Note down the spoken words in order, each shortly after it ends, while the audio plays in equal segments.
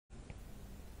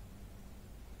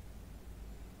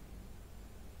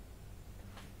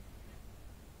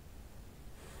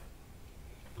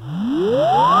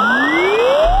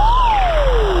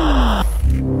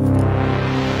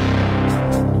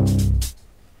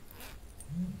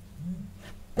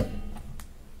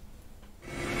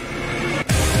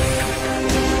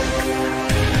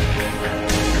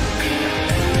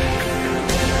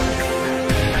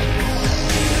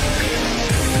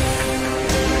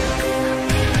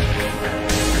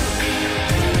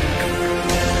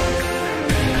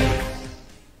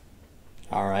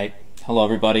Hello,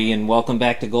 everybody, and welcome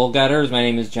back to Goal Getters. My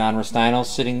name is John Restaino,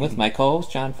 sitting with my co-host,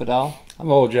 John Fadel.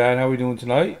 Hello, John. How are we doing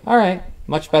tonight? All right.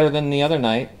 Much better than the other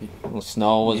night. The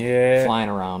snow was flying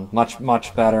around. Much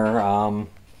better. Well,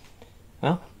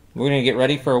 we're going to get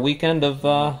ready for a weekend of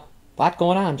a lot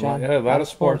going on, John. Yeah, a lot of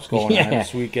sports going on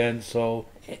this weekend, so...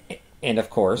 And, of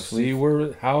course...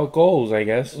 We'll see how it goes, I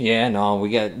guess. Yeah, no, we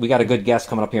got a good guest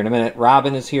coming up here in a minute.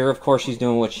 Robin is here. Of course, she's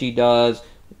doing what she does.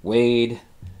 Wade...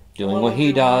 doing what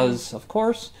he does, of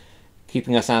course,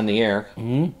 keeping us on the air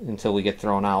until we get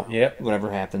thrown out,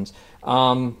 whatever happens.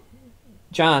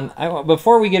 John,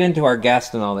 before we get into our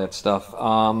guest and all that stuff,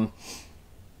 I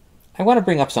want to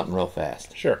bring up something real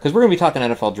fast. Sure. Because we're going to be talking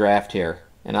NFL draft here,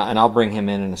 and I'll bring him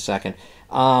in a second.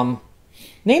 Name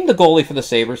the goalie for the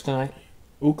Sabres tonight.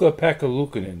 Ukko-Pekka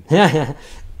Luukkonen.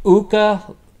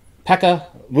 Ukko-Pekka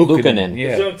Luukkonen.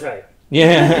 Yeah.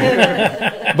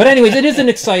 Yeah, but anyways, it is an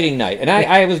exciting night, and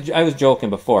I was joking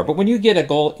before. But when you get a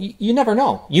goal, you never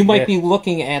know. You might be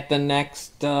looking at the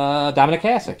next Dominic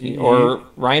Hasek or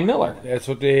Ryan Miller. That's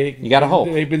what you got to hope.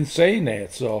 They've been saying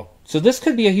that. So this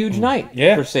could be a huge night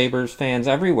for Sabres fans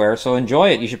everywhere. So enjoy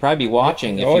it. You should probably be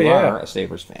watching if you are a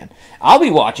Sabres fan. I'll be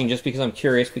watching just because I'm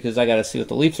curious because I got to see what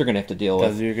the Leafs are going to have to deal with.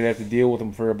 Because you're going to have to deal with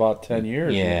them for about 10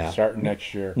 years. Yeah, starting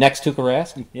next year. Next Tuukka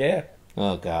Rask? Yeah.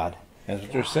 Oh God. That's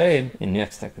what they're saying. And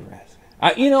next Tuukka Rask.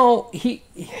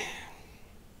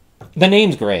 The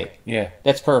name's great. Yeah.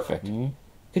 That's perfect.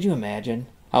 Could you imagine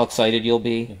how excited you'll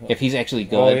be if he's actually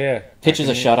good? Oh, yeah. Pitches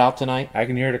a shutout tonight. I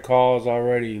can hear the calls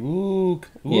already. Luke.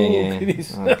 Yeah.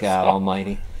 Oh, God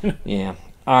almighty. Yeah.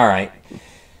 All right.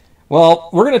 Well,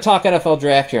 we're going to talk NFL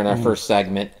draft here in our first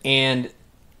segment. And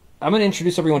I'm going to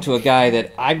introduce everyone to a guy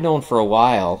that I've known for a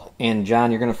while. And,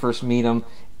 John, you're going to first meet him.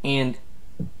 And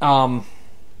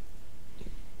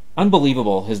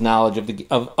unbelievable, his knowledge of the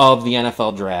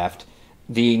NFL draft,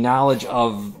 the knowledge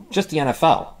of just the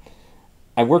NFL.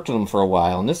 I worked with him for a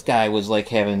while, and this guy was like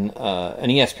having an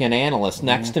ESPN analyst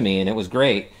next to me, and it was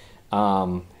great.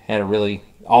 Always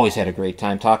had a great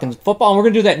time talking football, and we're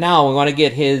going to do that now. We want to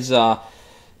get his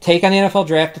take on the NFL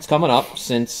draft that's coming up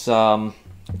since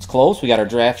it's close. We got our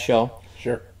draft show.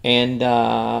 Sure. And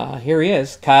here he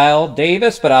is, Kyle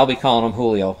Davis, but I'll be calling him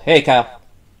Julio. Hey, Kyle.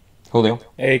 Julio.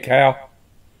 Hey, Kyle.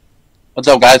 What's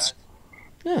up, guys?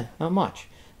 Yeah, not much.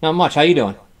 Not much. How you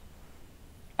doing?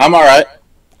 I'm all right.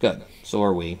 Good. So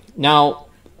are we. Now,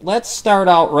 let's start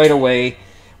out right away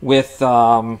with, you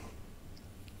know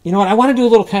what? I want to do a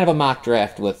little kind of a mock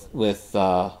draft with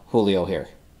Julio here.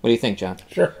 What do you think, John?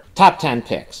 Sure. Top 10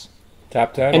 picks.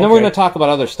 Top 10? And then we're going to talk about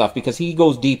other stuff because he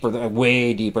goes deeper,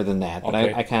 way deeper than that. But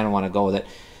okay. I kind of want to go with it.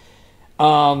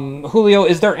 Julio,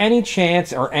 is there any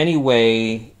chance or any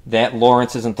way that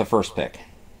Lawrence isn't the first pick?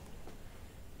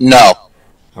 No.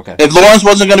 Okay. If Lawrence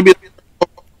wasn't going to be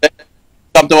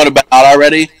something would have been out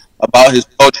already about his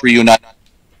coach reuniting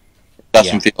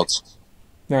Justin Fields.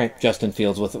 All right, Justin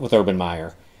Fields with Urban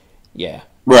Meyer. Yeah.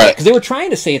 Right. Because they were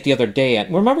trying to say it the other day.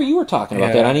 Remember you were talking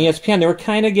about that on ESPN. They were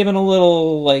kind of giving a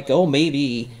little, like, oh,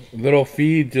 maybe. A little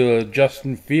feed to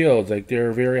Justin Fields. Like,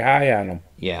 they're very high on him.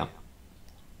 Yeah.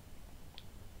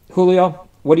 Julio,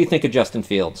 what do you think of Justin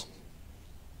Fields?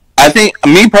 I think,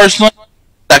 me personally,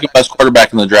 second best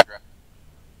quarterback in the draft.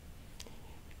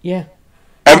 Yeah.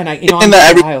 Everything that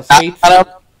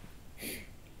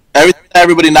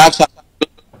everybody knocks out,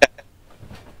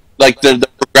 like the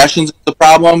progressions is the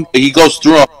problem, but he goes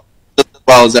through them just as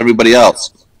well as everybody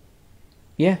else.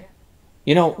 Yeah.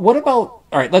 You know, what about...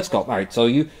 All right, let's go. All right,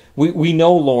 so we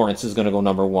know Lawrence is going to go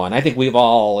number one. I think we've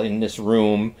all in this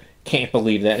room can't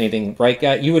believe that anything... Right,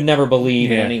 guy? You would never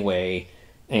believe anyway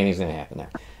anything's going to happen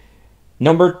there.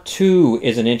 Number two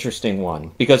is an interesting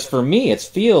one because for me it's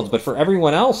Fields, but for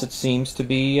everyone else it seems to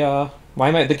be the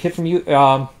kid from you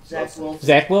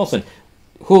Zach Wilson.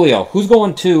 Julio, who's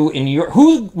going two in your?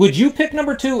 Who would you pick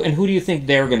number two, and who do you think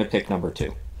they're going to pick number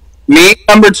two? Me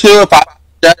number two, if I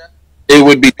it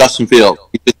would be Justin Fields,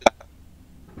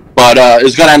 but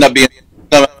it's going to end up being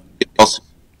Wilson.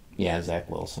 Yeah, Zach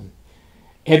Wilson.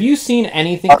 Have you seen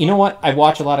anything? You know what? I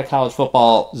watch a lot of college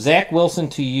football. Zach Wilson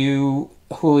to you.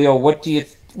 Julio, what do you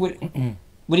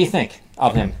think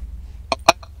of him?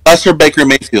 Lester Baker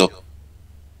Mayfield.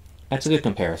 That's a good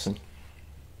comparison.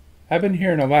 I've been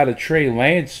hearing a lot of Trey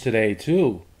Lance today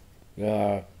too,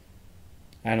 on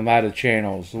a lot of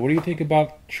channels. What do you think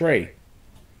about Trey?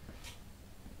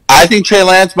 I think Trey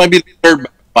Lance might be the third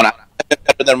best one. I think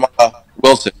better than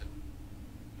Wilson.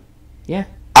 Yeah.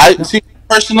 See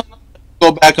personally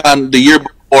go back on the year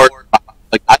before,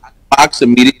 like I box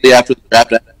immediately after the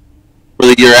draft. For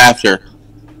the year after,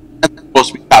 that's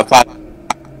supposed to be top 5.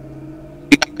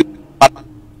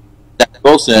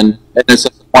 Wilson, and it's a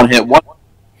one-hit one.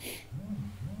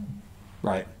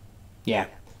 Right. Yeah.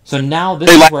 So now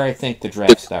this is where I think the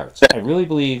draft starts. I really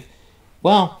believe,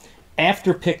 well,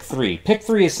 after pick 3. Pick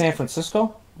 3 is San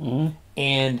Francisco. Mm-hmm.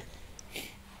 And,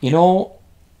 you know,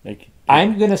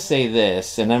 I'm going to say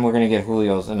this, and then we're going to get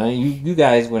Julio's. And you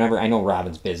guys, whenever, I know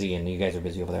Robin's busy, and you guys are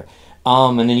busy over there.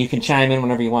 And then you can chime in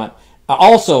whenever you want.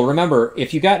 Also, remember,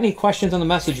 if you got any questions on the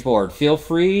message board, feel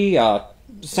free,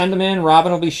 send them in.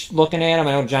 Robin will be looking at them.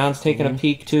 I know John's taking a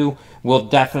peek, too. We'll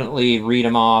definitely read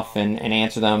them off and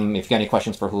answer them if you got any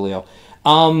questions for Julio.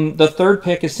 The third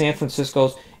pick is San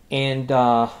Francisco's, and,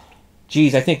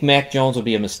 geez, I think Mac Jones would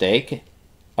be a mistake.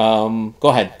 Go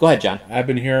ahead, John. I've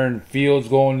been hearing Fields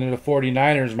going to the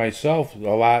 49ers myself a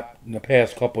lot in the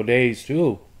past couple of days,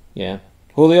 too. Yeah.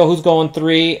 Julio, who's going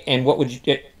 3, and what would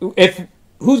you...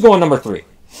 Who's going number 3?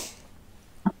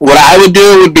 What I would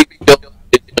do would be Fields,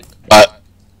 but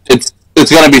it's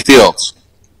going to be Fields.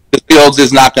 Because Fields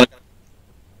is not going to...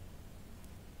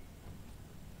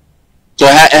 So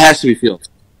it has to be Fields.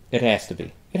 It has to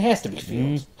be. It has to be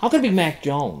Fields. How could it be Mac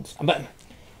Jones? But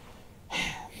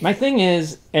my thing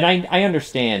is, and I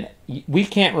understand, we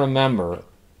can't remember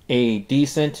a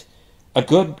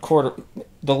good quarter...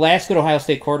 The last good Ohio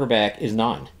State quarterback is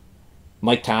none.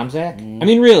 Mike Tomczak? I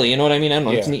mean, really, you know what I mean? I don't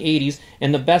know. Yeah. It's in the 80s.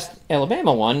 And the best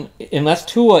Alabama one, unless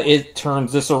Tua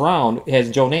turns this around,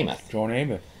 has Joe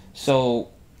Namath. So,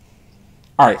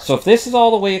 all right. So if this is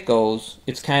all the way it goes,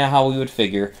 it's kind of how we would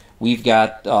figure. We've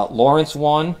got Lawrence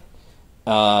 1.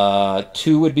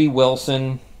 2 would be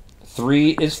Wilson.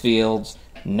 3 is Fields.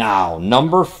 Now,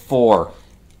 number 4.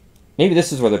 Maybe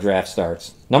this is where the draft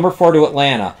starts. Number 4 to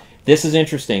Atlanta. This is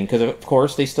interesting because, of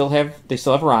course, they still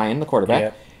have Ryan, the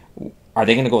quarterback. Yeah. Are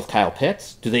they going to go with Kyle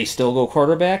Pitts? Do they still go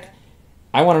quarterback?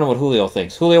 I want to know what Julio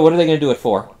thinks. Julio, what are they going to do at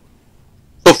 4?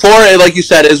 So 4, like you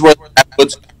said, is where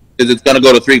it's going to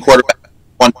go to 3 quarterbacks,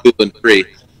 1, 2, and 3.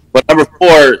 But number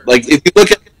 4, like if you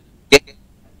look at the game,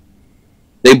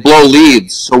 they blow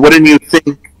leads. So wouldn't you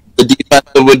think the defense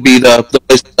would be the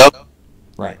place to go?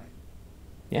 Right.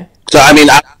 Yeah. So I mean,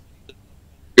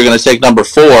 you're going to take number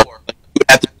 4. You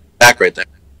have to back right there.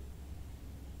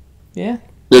 Yeah.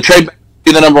 The trade back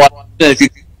be the number 1. If you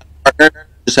partner,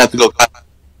 just have to go.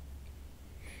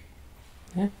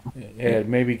 Yeah,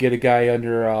 maybe get a guy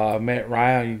under Matt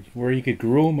Ryan where he could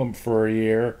groom him for a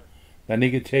year, then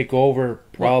he could take over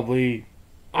probably.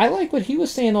 I like what he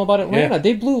was saying though about Atlanta. Yeah.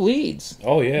 They blew leads.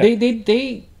 Oh yeah.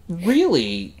 They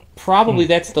really probably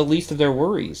that's the least of their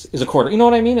worries is a quarter. You know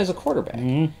what I mean? As a quarterback.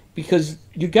 Mm-hmm. Because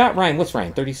you got Ryan. What's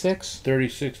Ryan? 36?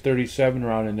 36, 37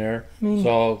 around in there.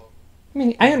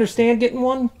 I understand getting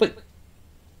one, but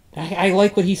I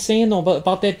like what he's saying though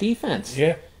about that defense.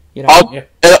 Yeah. You know.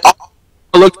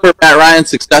 I'll look for Matt Ryan's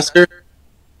successor.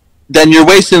 Then you're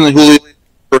wasting the Julio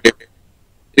career.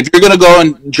 If you're going to go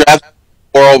and draft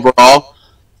 4 overall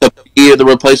to be the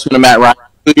replacement of Matt Ryan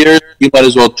for 2 years, you might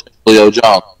as well trade Julio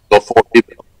Jones. Go 4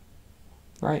 people.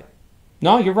 Right.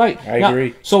 No, you're right. I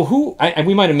agree. So who?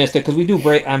 We might have missed it because we do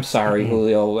break. I'm sorry,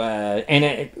 Julio.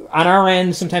 On our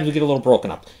end, sometimes we get a little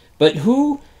broken up. But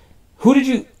who's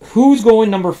going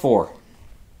number 4?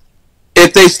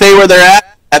 If they stay where they're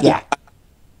at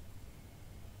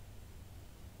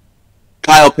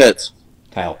Kyle Pitts.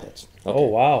 Okay. Oh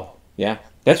wow. Yeah,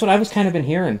 that's what I was kind of been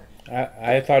hearing.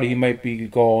 I thought he might be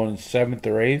going 7th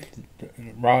or 8th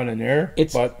round in there.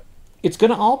 It's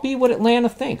going to all be what Atlanta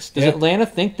thinks. Does Atlanta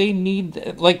think they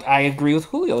need? Like I agree with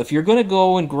Julio. If you're going to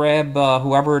go and grab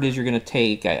whoever it is you're going to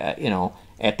take,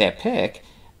 at that pick,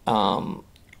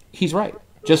 he's right.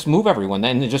 Just move everyone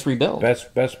then and just rebuild.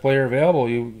 Best player available.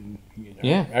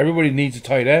 Everybody needs a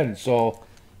tight end. So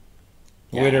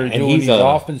they're doing these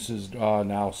offenses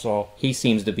now. So he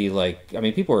seems to be like. I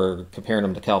mean, people are comparing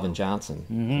him to Calvin Johnson.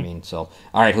 Mm-hmm. I mean, so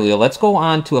all right, Julio. Let's go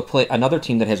on to another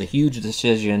team that has a huge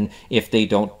decision if they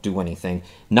don't do anything.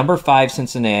 Number 5,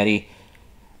 Cincinnati.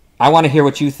 I want to hear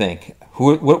what you think.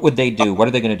 What would they do? What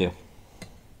are they going to do?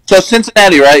 So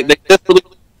Cincinnati, right? They just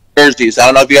released jerseys. I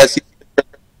don't know if you guys see.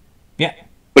 Yeah.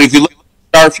 But if you look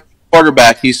at the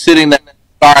quarterback, he's sitting there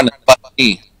star on the left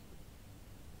knee.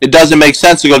 It doesn't make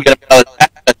sense to go get another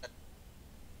tackle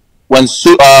when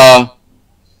the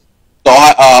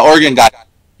Oregon guy.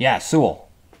 Yeah, Sewell.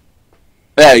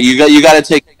 Yeah, you got to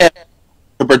take him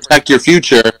to protect your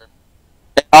future.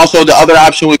 And also, the other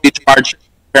option would be Jamar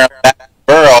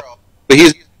Burrow, but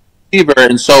he's a receiver,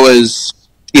 and so is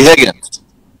T. Higgins.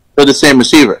 They're the same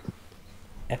receiver.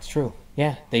 That's true.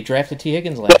 Yeah, they drafted T.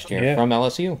 Higgins last year from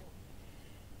LSU.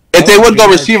 If they would go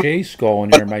receiver, Chase going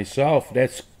there myself.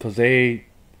 That's because him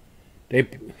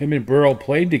and Burrow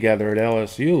played together at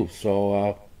LSU.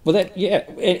 So but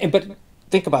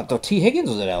think about though, T. Higgins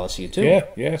was at LSU too.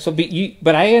 Yeah. So,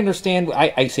 but I understand.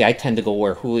 I see. I tend to go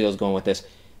where Julio's going with this.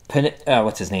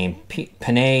 What's his name?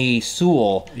 Penei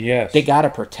Sewell. Yes. They got to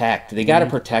protect. They got to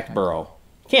protect Burrow.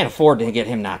 Can't afford to get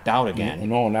him knocked out again.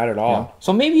 No, not at all. You know?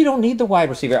 So maybe you don't need the wide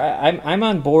receiver. I'm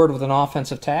on board with an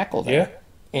offensive tackle there.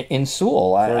 Yeah. In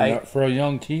Sewell. For a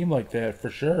young team like that, for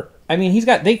sure. I mean,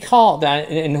 they call that,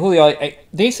 and Julio,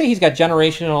 they say he's got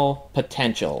generational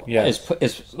potential. Yes.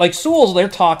 Is like Sewell's, they're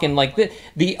talking like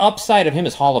the upside of him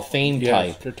is Hall of Fame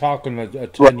type. They're talking a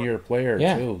 10-year player,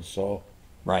 too, so.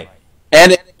 Right.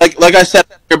 And like I said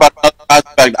about another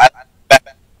prospect, I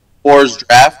back Four's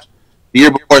draft the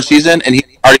year before season, and he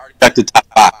already projected top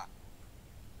 5.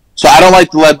 So I don't like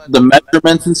to let the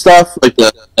measurements and stuff, like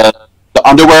the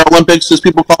underwear Olympics, as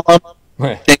people call them,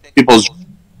 change people's.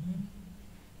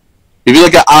 If you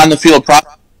look at on the field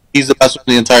prospect, he's the best one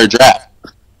in the entire draft.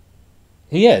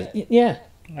 He is, yeah.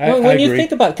 When you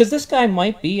think about it, because this guy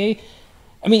might be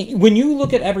I mean, when you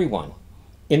look at everyone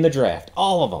in the draft,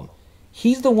 all of them,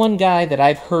 he's the one guy that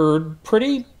I've heard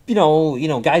pretty,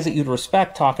 guys that you'd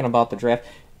respect talking about the draft.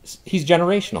 He's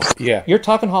generational. Yeah. You're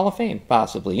talking Hall of Fame,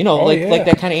 possibly. Like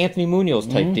that kind of Anthony Munoz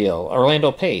type deal,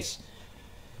 Orlando Pace.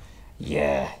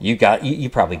 Yeah, you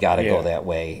probably got to go that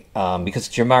way because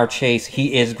Jamar Chase,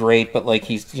 he is great, but like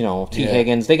he's T.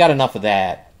 Higgins, they got enough of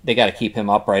that. They got to keep him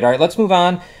upright. All right, let's move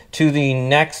on to the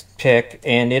next pick,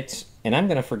 and I'm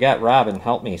going to forget. Robin,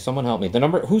 help me. Someone help me.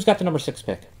 Who's got the number 6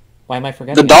 pick? Why am I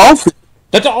forgetting? The Dolphins.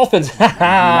 The Dolphins.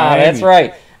 That's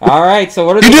right. All right. So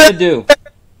what are they going to do?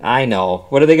 I know.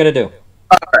 What are they going to do?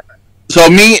 So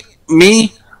me,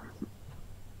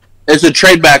 it's a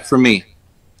trade back for me.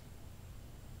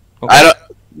 Okay. I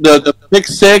don't the pick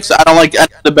 6. I don't like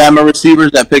the Bama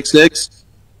receivers at pick 6.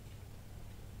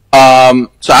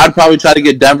 So I'd probably try to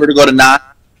get Denver to go to 9,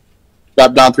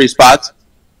 drop down 3 spots.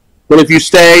 But if you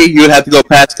stay, you would have to go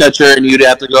pass catcher, and you'd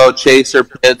have to go Chase or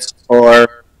Pitts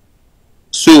or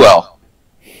Sewell.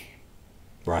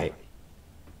 Right.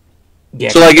 Yeah.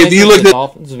 So like if you look at the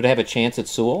Dolphins, would have a chance at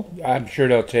Sewell. I'm sure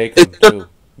they'll take him too.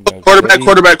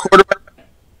 Quarterback.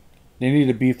 They need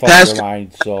to beef up their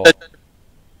line. So.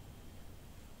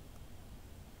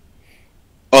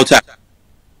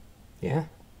 Yeah.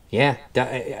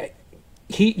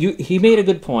 He made a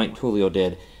good point. Julio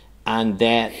did on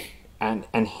that, on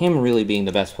him really being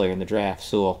the best player in the draft,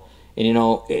 Sewell. And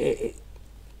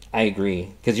I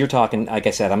agree because you're talking. Like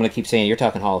I said, I'm going to keep saying you're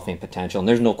talking Hall of Fame potential, and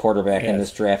there's no quarterback in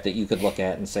this draft that you could look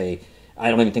at and say, I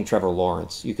don't even think Trevor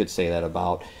Lawrence. You could say that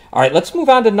about. All right, let's move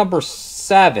on to number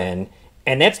 7,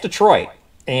 and that's Detroit.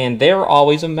 And they're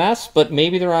always a mess, but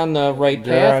maybe they're on the right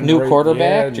path. New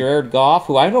quarterback, Jared Goff,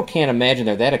 who I can't imagine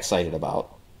they're that excited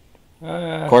about.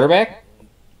 Quarterback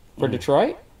for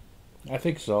Detroit? I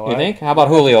think so. You think? How about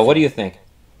Julio? What do you think?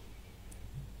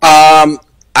 I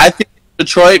think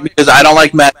Detroit because I don't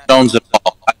like Matt Jones at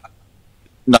all.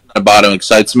 Nothing about him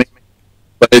excites me.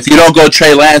 But if you don't go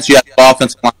Trey Lance, you have the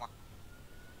offensive line.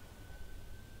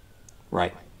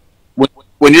 Right.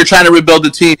 When you're trying to rebuild the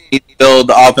team, you need to build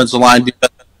the offensive line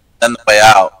defense and the way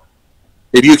out.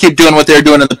 If you keep doing what they're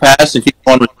doing in the past and keep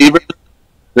going receivers,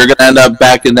 they're going to end up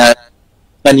back in that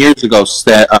 10 years ago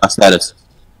status.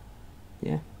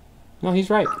 Yeah. No,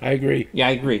 he's right. I agree. Yeah,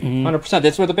 I agree. 100%.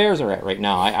 That's where the Bears are at right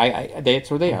now.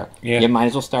 That's where they are. Yeah. You might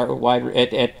as well start with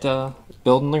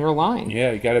building your line.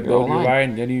 Yeah, you got to build your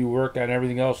line, then you work on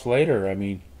everything else later. I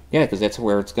mean. Yeah, because that's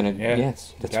where it's going to.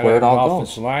 Yes, that's where it all goes.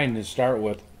 Offensive line to start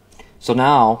with. So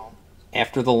now,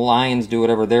 after the Lions do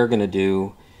whatever they're going to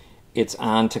do, it's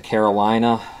on to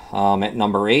Carolina at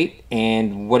number 8.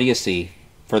 And what do you see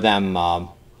for them,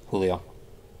 Julio?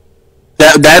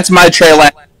 That's my Trey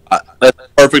Lance. That's a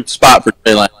perfect spot for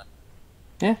Trey Lance.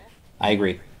 Yeah, I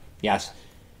agree. Yes.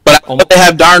 But they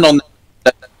have Darnold,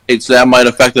 so that might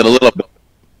affect it a little bit.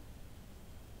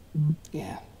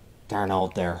 Yeah.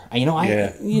 Darnold there. You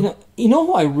know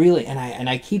who I really and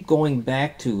I keep going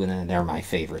back to, and they're my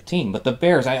favorite team. But the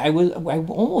Bears, I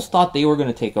almost thought they were going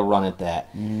to take a run at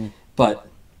that, but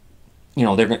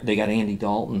they got Andy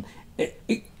Dalton.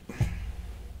 I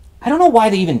don't know why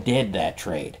they even did that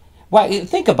trade. Why?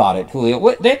 Think about it,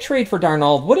 Julio. That trade for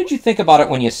Darnold. What did you think about it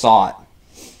when you saw it?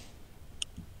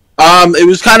 It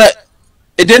was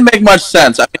it didn't make much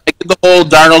sense. I mean, the whole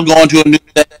Darnold going to a new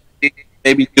city,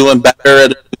 maybe doing better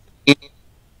at.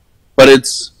 But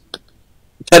it's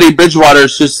Teddy Bridgewater.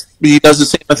 He does the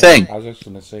same thing. I was just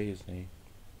going to say his name.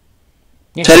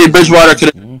 Yeah. Teddy Bridgewater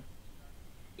could have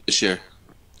this year.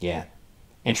 Yeah,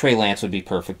 and Trey Lance would be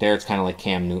perfect there. It's kind of like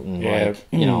Cam Newton. Yeah,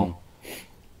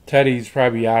 Teddy's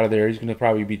probably out of there. He's going to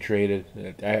probably be traded.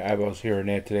 I was hearing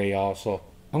that today also.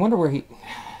 I wonder where he.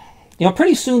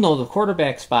 pretty soon though the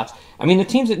quarterback spots. I mean, the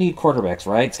teams that need quarterbacks,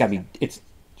 right? It's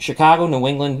Chicago, New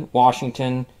England,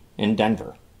 Washington, and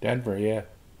Denver. Denver, yeah.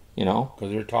 Because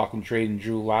they're talking trading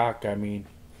Drew Lock. I mean,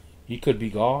 he could be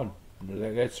gone.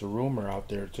 That's a rumor out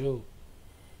there too.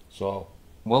 So,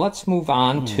 well, let's move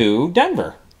on to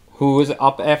Denver, who is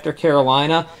up after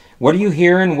Carolina. What are you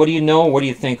hearing? What do you know? What do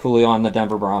you think, Julio, on the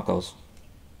Denver Broncos?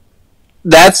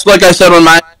 That's like I said when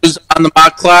mine was on the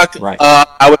mock clock. Right.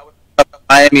 I would have up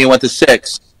Miami and went to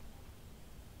 6,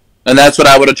 and that's what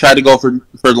I would have tried to go for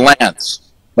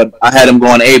Lance. But I had him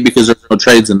going 8 because there's no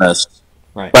trades in this.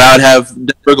 Right. But I would have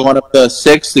Denver going up to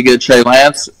 6 to get Trey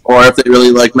Lance, or if they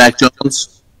really like Mac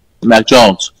Jones.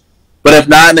 But if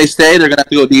not and they stay, they're going to have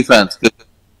to go defense.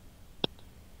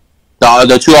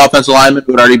 The 2 offensive linemen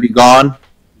would already be gone.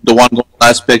 The one going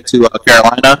last pick to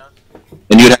Carolina,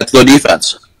 and you'd have to go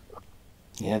defense.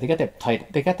 Yeah, they got that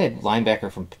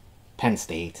linebacker from Penn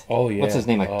State. Oh yeah. What's his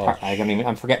name?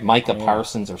 I forget Micah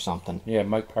Parsons or something. Yeah,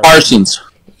 Mike Parsons.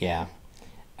 Yeah.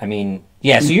 I mean,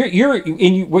 yeah. So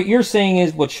what you're saying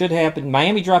is what should happen.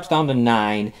 Miami drops down to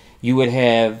 9. You would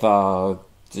have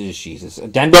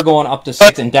Denver going up to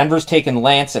 6, and Denver's taking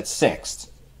Lance at 6.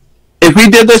 If we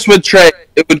did this with Trey,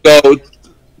 it would go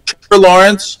Trevor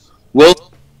Lawrence, Will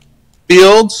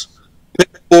Fields. Pick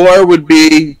 4 would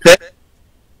be Pitt.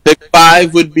 Pick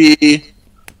 5 would be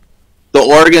the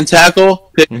Oregon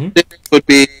tackle. Pick 6 would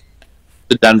be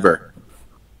the Denver.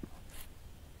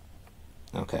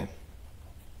 Okay.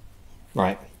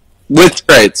 Right. With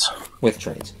trades.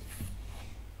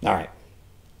 All right.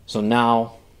 So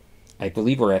now, I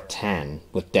believe we're at 10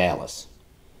 with Dallas.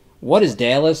 What is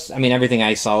Dallas? I mean, everything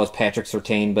I saw was Patrick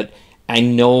Surtain, but I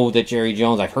know that Jerry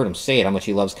Jones, I've heard him say it, how much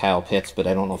he loves Kyle Pitts, but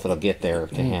I don't know if it'll get there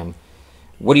to him.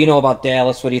 What do you know about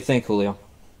Dallas? What do you think, Julio?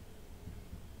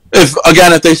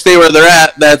 If they stay where they're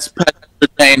at, that's Patrick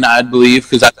Surtain, I believe,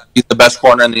 because he's the best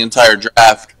corner in the entire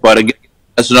draft. But again,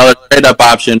 that's another trade-up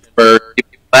option for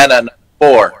Atlanta at number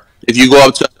 4. If you go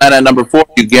up to Atlanta at number 4,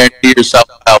 you guarantee yourself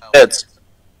Kyle Pitts.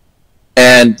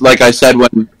 And like I said,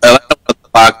 when Atlanta was on the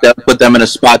clock, that put them in a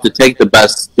spot to take the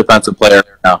best defensive player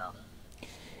right now.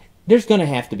 There's going to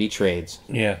have to be trades.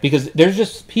 Yeah. Because there's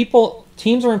just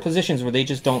teams are in positions where they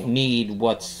just don't need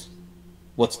what's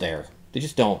there. They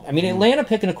just don't. I mean, Atlanta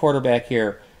picking a quarterback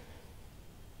here,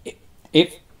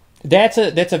 that's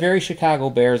a very Chicago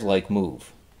Bears-like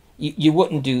move.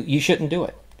 You shouldn't do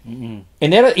it. Mm-mm.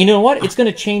 And that, you know what? It's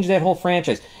going to change that whole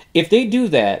franchise. If they do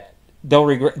that,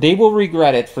 they will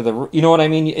regret it for the, you know what I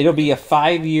mean? It'll be a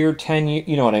 5-year, 10-year,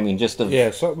 you know what I mean? Just something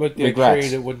with the regrets.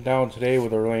 trade that went down today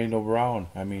with Orlando Brown.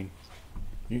 I mean,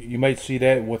 you might see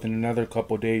that within another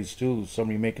couple of days too.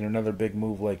 Somebody making another big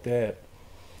move like that.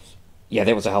 Yeah,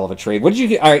 that was a hell of a trade. What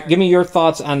did you? All right, give me your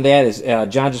thoughts on that. Is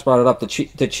John just brought it up?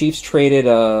 The Chiefs traded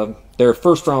their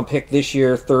first-round pick this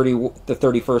year, the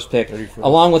 31st pick,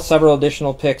 along with several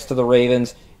additional picks to the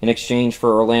Ravens in exchange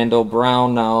for Orlando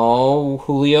Brown. Now,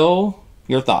 Julio,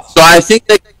 your thoughts? So I think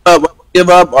they give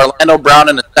up Orlando Brown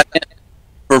in a second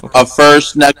for a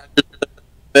first, next,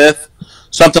 5th,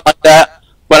 something like that.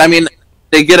 But I mean,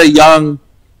 they get a young,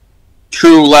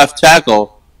 true left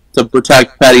tackle to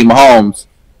protect Patty Mahomes,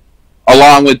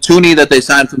 along with Tooney that they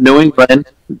signed from New England.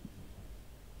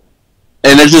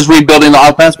 And they're just rebuilding the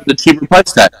offense with the cheaper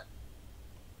price tag.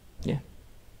 Yeah.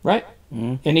 Right.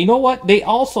 Mm-hmm. And you know what? They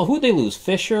also, who'd they lose?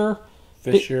 Fisher,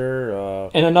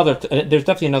 and another, there's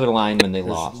definitely another lineman they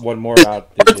lost. One more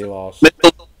out that they lost.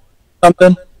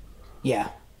 Something? Yeah.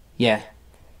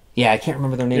 I can't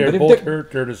remember their name. They're but both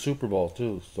hurt during the Super Bowl,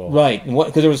 too. So. Right.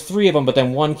 Because there was 3 of them, but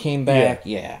then one came back.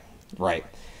 Yeah. Right.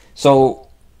 So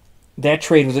that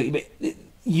trade was... Let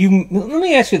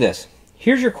me ask you this.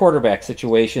 Here's your quarterback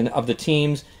situation of the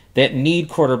teams that need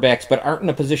quarterbacks but aren't in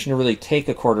a position to really take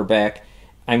a quarterback.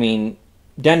 I mean,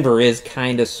 Denver is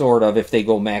kind of, sort of, if they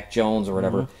go Mac Jones or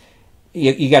whatever.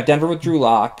 Mm-hmm. You got Denver with Drew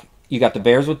Lock. You got the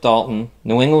Bears with Dalton.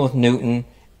 New England with Newton.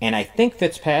 And I think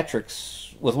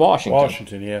Fitzpatrick's with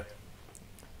Washington. Yeah.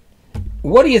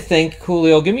 What do you think,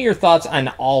 Julio? Give me your thoughts on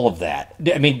all of that.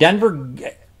 I mean, Denver...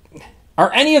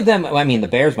 Are any of them... I mean, the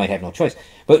Bears might have no choice.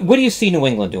 But what do you see New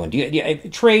England doing?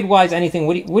 Trade-wise, anything?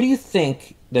 What do you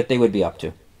think that they would be up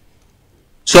to?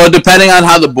 So depending on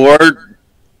how the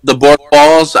board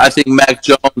falls, I think Mac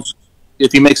Jones,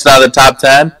 if he makes it out of the top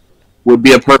 10, would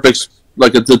be a perfect...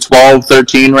 Like at the 12,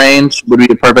 13 range, would be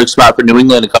a perfect spot for New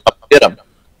England to come up and get him.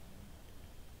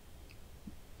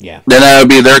 Yeah. Then that would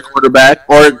be their quarterback.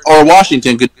 Or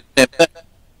Washington could do the same thing.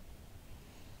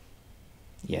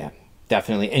 Yeah.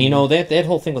 Definitely. And, you know, that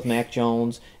whole thing with Mac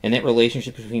Jones and that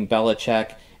relationship between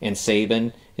Belichick and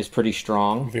Saban is pretty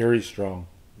strong. Very strong.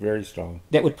 Very strong.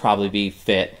 That would probably be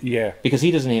fit. Yeah. Because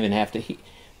he doesn't even have to.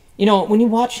 When you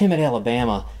watch him at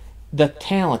Alabama, the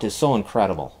talent is so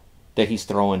incredible that he's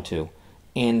throwing to.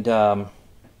 And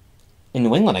in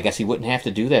New England, I guess he wouldn't have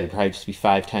to do that. It'd probably just be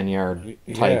 5-10 yard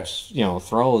types,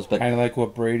 throws. But kind of like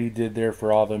what Brady did there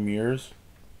for all them years.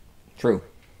 True.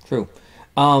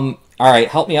 All right,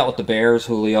 help me out with the Bears,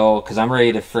 Julio, because I'm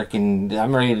ready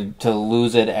to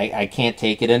lose it. I can't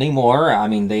take it anymore. I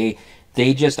mean, they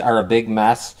just are a big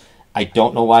mess. I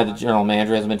don't know why the general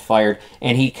manager hasn't been fired,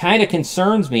 and he kind of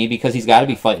concerns me because he's got to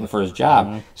be fighting for his job.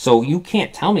 Mm-hmm. So you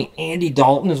can't tell me Andy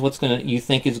Dalton is you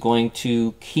think is going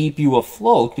to keep you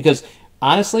afloat, because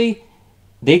honestly,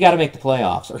 they got to make the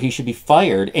playoffs, or he should be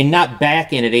fired and not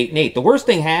back in at 8-8. The worst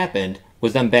thing happened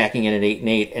was them backing in at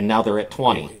 8-8, and now they're at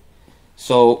 20.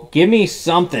 So give me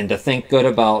something to think good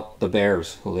about the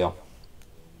Bears, Julio.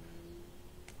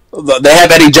 They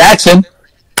have Eddie Jackson.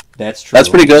 That's true. That's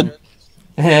pretty good.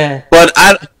 But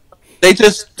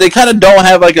they kind of don't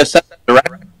have like a set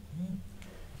direction.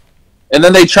 And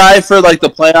then they try for like the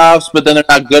playoffs, but then they're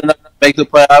not good enough to make the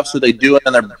playoffs, so they do it,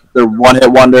 and they're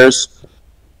one-hit wonders.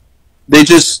 They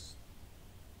just,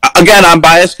 again, I'm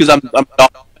biased because I'm a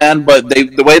Dolphins fan, but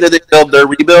the way that they build their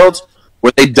rebuilds,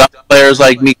 where they dump players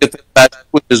like Mika Fitzpatrick,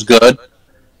 which is good,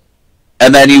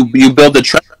 and then you build the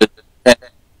trend, and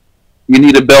you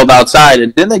need to build outside.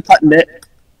 And didn't they cut Nick?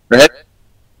 Right?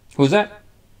 Who's that?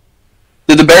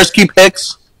 Did the Bears keep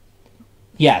Hicks?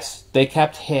 Yes, they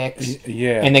kept Hicks,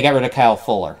 and they got rid of Kyle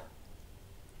Fuller.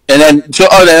 And then,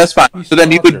 that's fine. So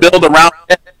then you could build around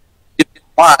it,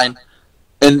 line,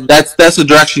 and that's the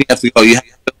direction you have to go. You have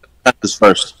to build the defenses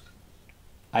first.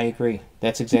 I agree.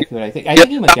 That's exactly what I think. I think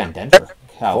he went down Denver,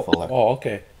 Kyle Fuller. Oh,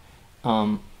 okay.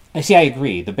 I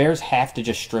agree. The Bears have to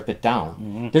just strip it down.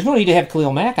 Mm-hmm. There's no need to have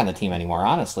Khalil Mack on the team anymore,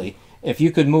 honestly. If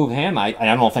you could move him, I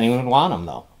don't know if anyone would want him,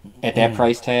 though. At that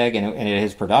price tag and at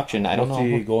his production, I don't know. What's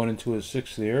he going into his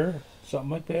 6th year?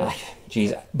 Something like that?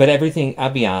 Jeez. But everything,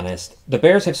 I'll be honest, the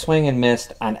Bears have swing and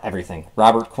missed on everything.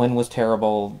 Robert Quinn was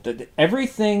terrible.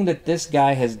 Everything that this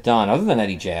guy has done, other than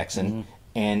Eddie Jackson,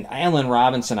 and Allen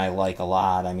Robinson I like a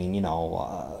lot. I mean,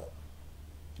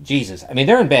 Jesus. I mean,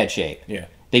 they're in bad shape. Yeah.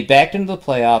 They backed into the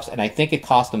playoffs, and I think it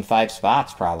cost them 5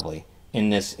 spots probably in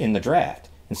the draft.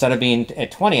 Instead of being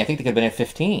at 20, I think they could have been at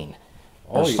 15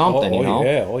 or something, you know?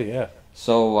 Oh, yeah.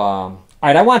 So, all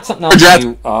right, I want something else from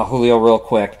you, Julio, real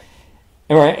quick.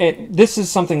 All right, this is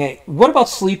something. What about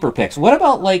sleeper picks? What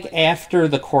about, like, after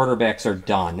the quarterbacks are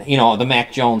done? The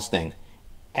Mac Jones thing.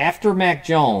 After Mac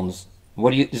Jones,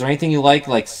 is there anything you like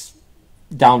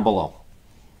down below?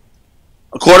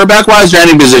 Quarterback-wise or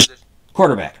any position?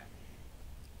 Quarterback.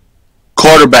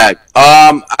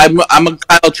 I'm a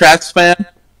Kyle Trask fan.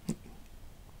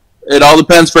 It all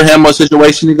depends for him what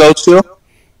situation he goes to.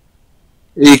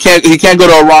 He can't go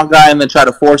to a wrong guy and then try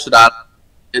to force it on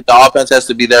him. The offense has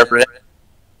to be there for him.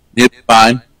 He'll be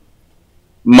fine.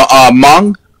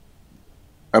 Mood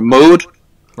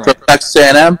from Texas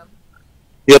A&M.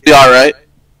 He'll be all right.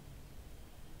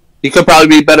 He could probably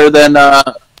be better than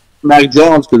Mac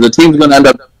Jones, because the team's going to end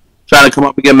up trying to come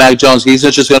up and get Mac Jones. He's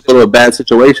just going to go to a bad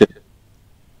situation.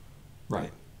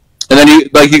 Right. And then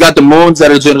you got the Moons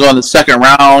that are going to go in the 2nd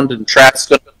round, and Trask's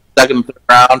going to go in the 2nd and 3rd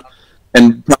round,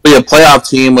 and probably a playoff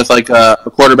team with like a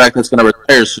quarterback that's going to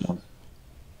retire soon.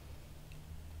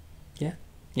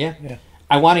 Yeah.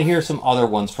 I want to hear some other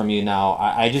ones from you now.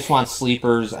 I just want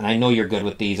sleepers, and I know you're good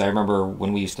with these. I remember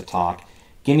when we used to talk.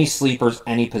 Give me sleepers,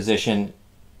 any position.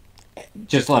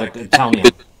 Just tell me.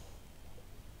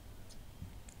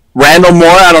 Randall Moore,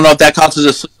 I don't know if that counts as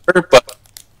a sleeper, but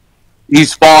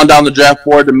he's fallen down the draft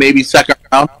board to maybe 2nd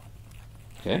round.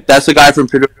 Okay. That's the guy from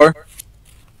Purdue.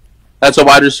 That's a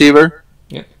wide receiver.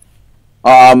 Yeah.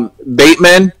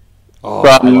 Bateman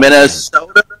from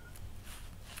Minnesota.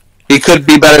 He could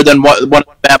be better than one of the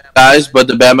Bama guys, but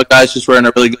the Bama guys just were in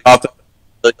a really good offense.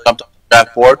 Really jumped up the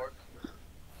draft board.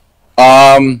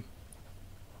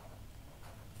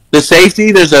 The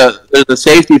safety, there's a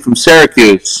safety from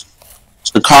Syracuse.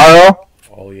 Sakaro.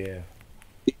 Oh, yeah.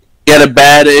 He had a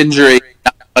bad injury.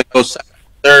 Like goes 2nd,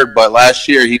 3rd, but last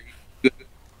year he was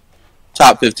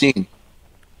top 15.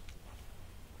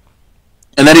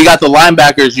 And then you got the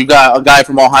linebackers. You got a guy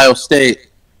from Ohio State,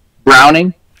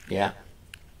 Browning. Yeah.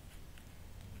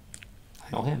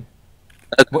 I know him.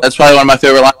 That's probably one of my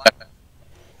favorite linebackers.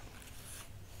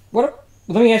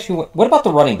 Let me ask you, what about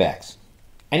the running backs?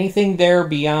 Anything there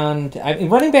beyond...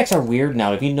 running backs are weird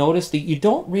now. Have you noticed that you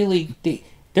don't really...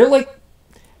 They're like...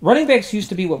 Running backs used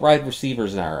to be what wide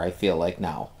receivers are, I feel like,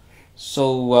 now.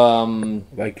 So,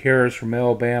 like Harris from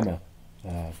Alabama.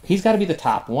 He's got to be the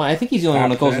top one. I think he's the only one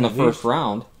that goes in the 1st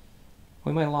round.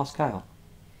 We might have lost Kyle.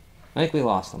 I think we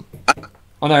lost him.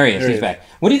 Oh, there he is. There he He's is. back.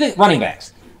 What do you think? Running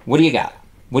backs. What do you got?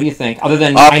 What do you think? Other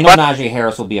than, Uh, I know Najee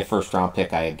Harris will be a first-round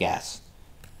pick, I guess.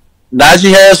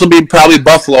 Najee Harris will be probably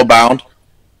Buffalo bound.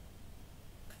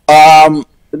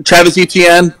 Travis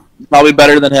Etienne, probably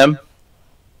better than him.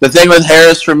 The thing with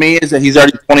Harris for me is that he's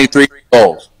already 23 years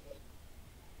old.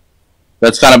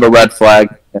 That's kind of a red flag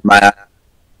in my eye.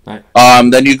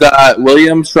 Right. Then you got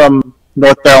Williams from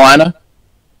North Carolina,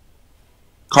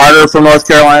 Carter from North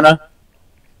Carolina,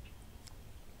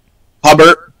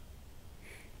 Hubbard,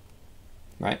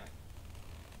 Right.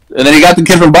 and then you got the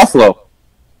kid from Buffalo.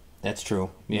 That's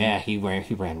true. Yeah, he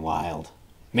ran wild.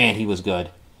 Man, he was good.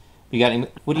 You got any,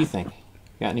 what do you think?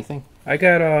 You got anything? I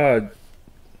got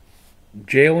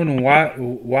Jalen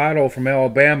Waddle from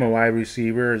Alabama, wide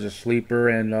receiver, as a sleeper,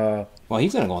 and Well,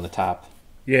 he's going to go on the top.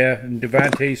 and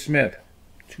Devontae Smith.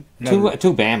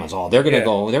 Two Bamas all. They're going to Yeah.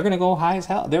 go. They're going to go high as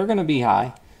hell. They're going to be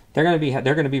high. They're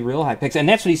going to be real high picks, and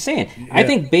that's what he's saying. I Yeah.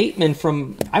 think Bateman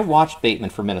I watched Bateman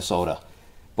from Minnesota.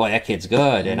 Boy, that kid's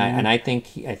good, and I think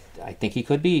he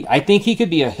could be. I think he could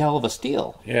be a hell of a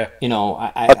steal. Yeah. You know,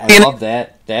 I love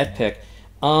that pick.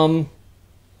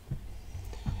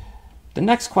 The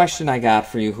next question I got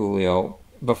for you, Julio,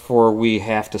 before we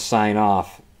have to sign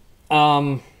off.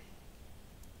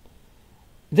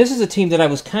 This is a team that I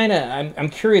was I'm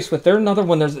curious with. They're another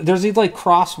one. There's these like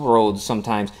crossroads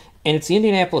sometimes, and it's the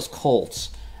Indianapolis Colts.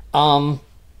 What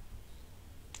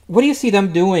do you see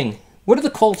them doing? What do the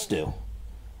Colts do?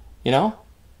 You know,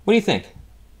 what do you think?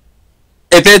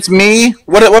 If it's me,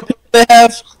 what pick do they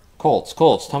have? Colts.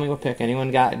 Tell me what pick. Did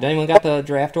anyone got the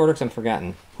draft order? 'Cause I'm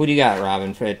forgotten. Who do you got,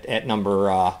 Robin? At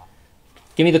number.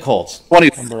 Give me the Colts. 20.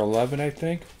 Number 11, I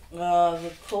think.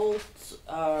 The Colts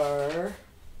are.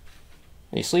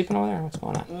 Are you sleeping over there? What's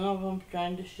going on? No, I'm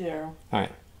trying to share. All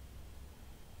right.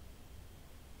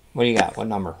 What do you got? What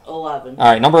number? 11.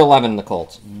 All right, number 11, the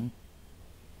Colts.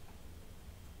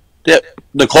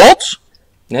 The Colts?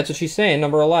 And that's what she's saying,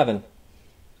 number 11.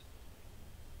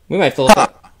 We might have to look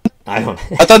up. I don't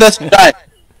know. I thought that's right.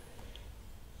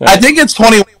 I think it's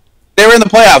 20. They were in the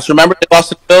playoffs. Remember they lost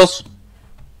to the Bills?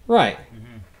 Right.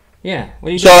 Yeah. What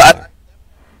do you So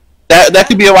that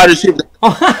could be a wide receiver.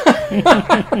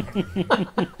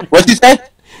 What'd you say?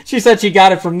 She said she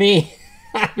got it from me.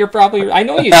 You're probably... I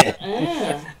know you did.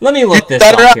 Ah, Let me look this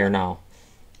Better up up. here now.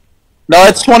 No,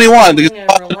 it's 21. I'm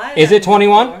gonna rely Is on it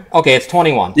 21? more. Okay, it's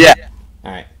 21. Yeah.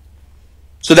 All right.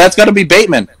 So that's got to be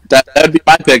Bateman. That would be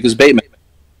my pick is Bateman.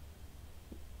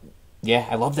 Yeah,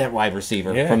 I love that wide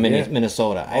receiver Yeah, from yeah.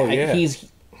 Minnesota. Oh, yeah.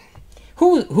 He's...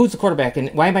 Who's the quarterback? And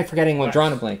why am I forgetting what?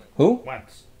 Drawing a blank. Who?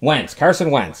 Wentz. Carson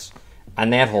Wentz. On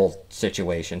that whole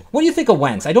situation. What do you think of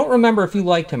Wentz? I don't remember if you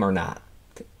liked him or not.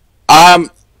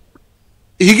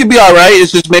 He could be all right.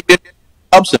 It's just maybe it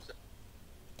helps him.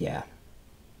 Yeah.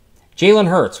 Jalen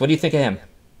Hurts. What do you think of him?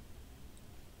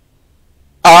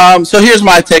 So here's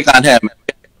my take on him.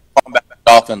 Going back to the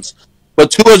Dolphins.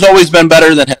 But Tua's always been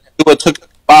better than him. Tua took a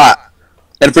spot.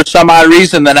 And for some odd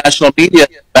reason, the national media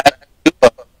back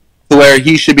Tua to where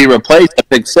he should be replaced at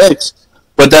pick 6.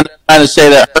 But then they're trying to say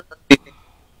that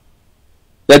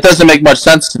that doesn't make much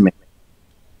sense to me.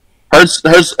 Hurts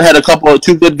had a couple of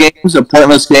 2 good games, a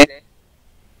pointless game.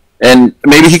 And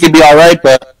maybe he could be all right,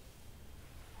 but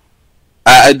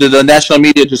the national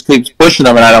media just keeps pushing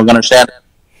him, and I don't understand it.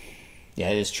 Yeah,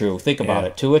 it is true. Think about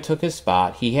it. Tua took his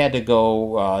spot. He had to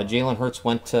go. Jalen Hurts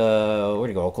went to where'd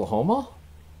he go? Oklahoma.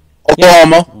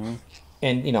 Oklahoma. Yeah.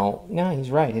 And no,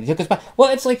 he's right. He took his spot. Well,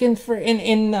 it's like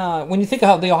when you think of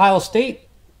how the Ohio State,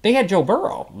 they had Joe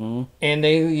Burrow, and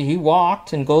he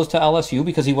walked and goes to LSU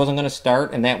because he wasn't going to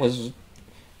start, and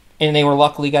they were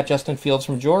luckily got Justin Fields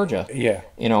from Georgia. Yeah.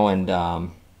 And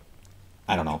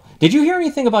I don't know. Did you hear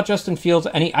anything about Justin Fields?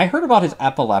 I heard about his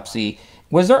epilepsy.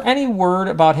 Was there any word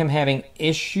about him having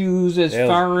issues as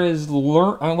far as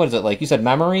what is it, like you said,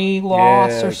 memory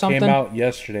loss or something? It came out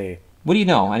yesterday. What do you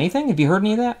know? Anything? Have you heard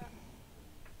any of that?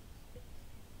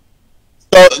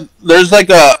 So there's like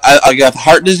a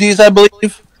heart disease, I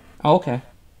believe. Oh, okay.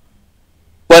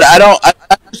 But I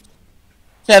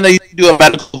understand that you do a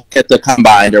medical at the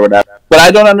combine or whatever. But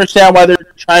I don't understand why they're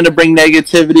trying to bring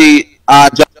negativity on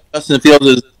Justin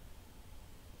Fields'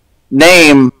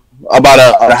 name about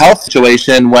a health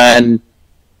situation when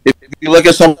if you look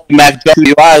at some Mac Jones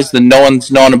UIs, then no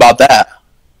one's known about that.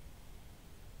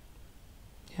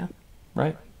 Yeah,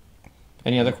 right.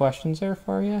 Any other questions there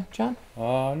for you, John?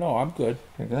 No, I'm good.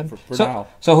 You're good? For now.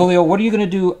 So, Julio, what are you going to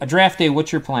do? A draft day,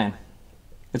 what's your plan?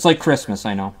 It's like Christmas,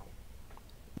 I know.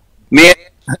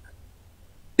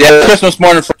 Christmas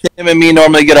morning for him and me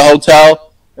normally get a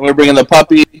hotel, and we're bringing the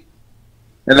puppy,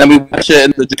 and then we watch it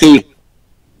in the jacuzzi.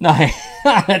 No,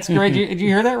 that's great. Did you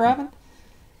hear that, Robin?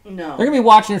 No. They're gonna be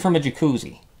watching it from a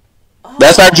jacuzzi. Oh,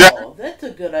 That's our draft. That's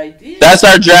a good idea. That's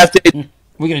our draft day.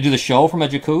 We're gonna do the show from a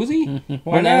jacuzzi.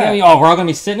 Why not? Oh, we're all gonna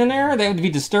be sitting in there. That would be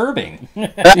disturbing.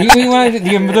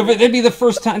 That'd be the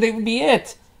first time. That would be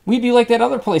it. We'd be like that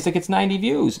other place that gets 90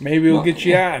 views. Maybe we'll get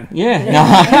you on.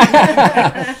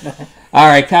 Yeah. No. All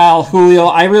right, Kyle, Julio,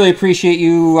 I really appreciate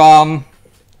you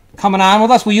coming on with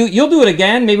us. You'll do it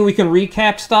again? Maybe we can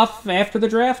recap stuff after the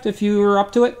draft if you're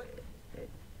up to it.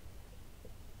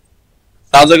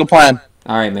 Sounds like a plan.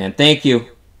 All right, man. Thank you.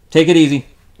 Take it easy.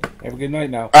 Have a good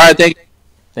night now. All right, thank you.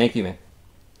 Thank you, man.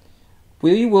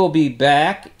 We will be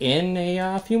back in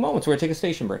a few moments. We're going to take a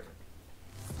station break.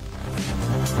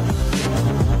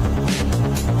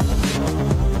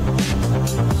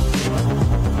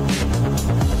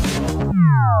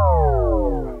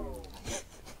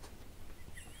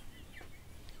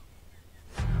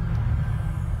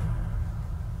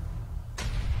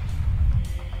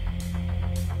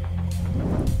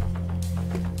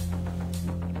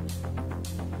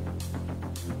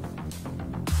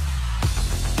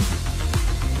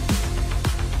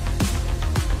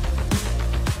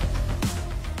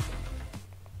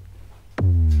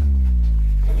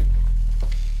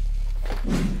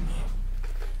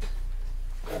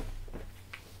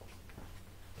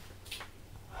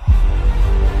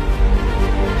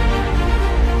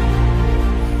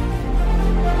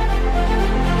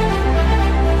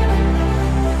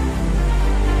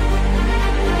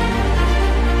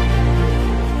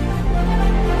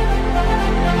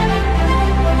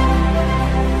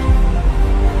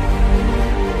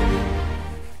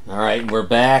 We're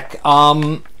back.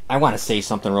 I want to say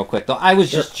something real quick though. I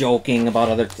was just joking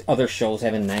about other shows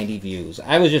having 90 views.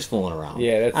 I was just fooling around.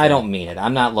 Yeah, that's I don't mean it.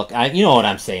 I'm not looking. You know what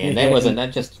I'm saying? That wasn't.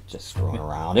 That just screwing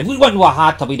around. If we went to a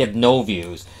hot tub, we'd have no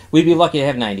views. We'd be lucky to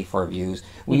have 94 views.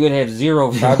 We would have zero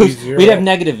views. Zero. We'd have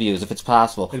negative views if it's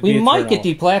possible. We might get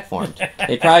turnoff. deplatformed.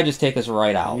 They'd probably just take us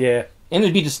right out. Yeah. And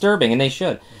it'd be disturbing, and they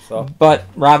should. So. But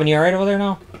Robin, you all right over there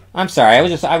now? I'm sorry. I was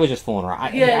just fooling around.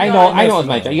 I no, know it's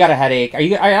my job. You got a headache.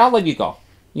 I'll let you go.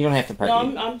 You don't have to.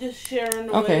 No, I'm just sharing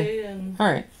away. Okay. And... All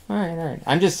right.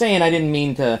 I'm just saying I didn't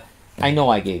mean to. I know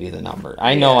I gave you the number.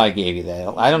 I know I gave you that.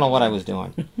 I don't know what I was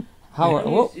doing. How?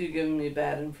 Well, you giving me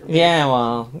bad information. Yeah.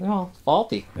 Well,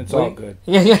 faulty. It's all good.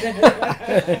 Yeah.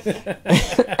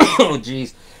 Oh,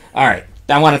 jeez. All right.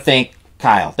 I want to thank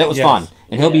Kyle. That was fun,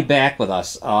 and he'll be back with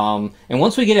us. And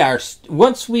once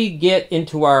we get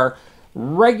into our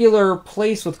regular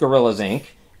place with Gorillas Inc.,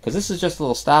 because this is just a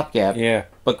little stopgap. Yeah.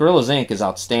 But Gorillas Inc. is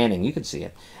outstanding. You can see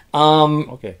it.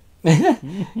 Okay.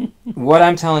 What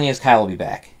I'm telling you is Kyle will be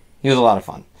back. He was a lot of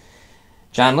fun.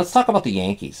 John, let's talk about the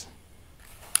Yankees.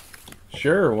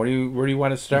 Sure. Where do you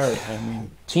want to start? I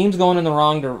mean, teams going in the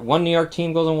wrong direction. One New York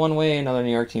team goes in one way, another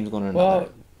New York team's going in another. Well,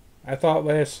 I thought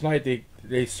last night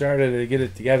they started to get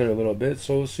it together a little bit,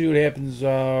 so we'll see what happens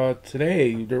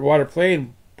today. They're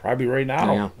playing probably right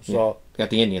now. Yeah. So got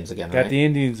the Indians again. Got the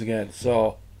Indians again.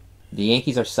 So the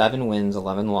Yankees are 7 wins,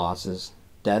 11 losses,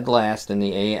 dead last in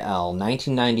the AL.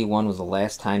 1991 was the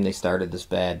last time they started this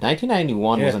bad.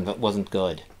 1991 wasn't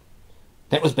good.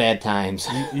 That was bad times.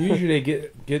 Usually they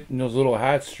get in those little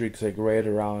hot streaks like right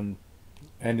around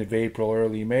end of April,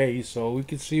 early May. So we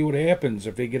can see what happens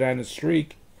if they get on a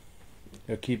streak.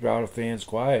 They'll keep our fans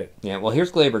quiet. Yeah. Well,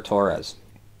 here's Gleyber Torres.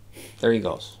 There he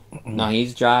goes. Now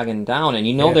he's jogging down, and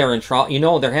they're in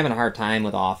trouble. They're having a hard time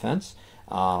with offense.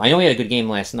 I know he had a good game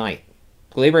last night.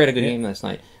 Gleyber had a good game last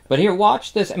night. But here,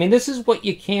 watch this. I mean, this is what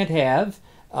you can't have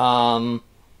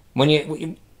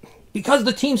because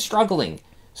the team's struggling.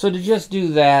 So to just do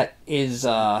that is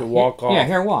to walk off. Yeah,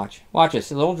 here, watch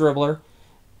this. A little dribbler,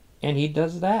 and he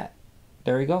does that.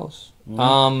 There he goes.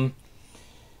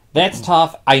 That's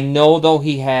tough. I know though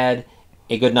he had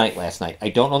a good night last night. I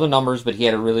don't know the numbers, but he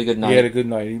had a really good night. He had a good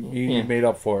night. He made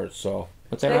up for it. So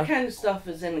what's that? That kind of stuff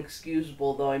is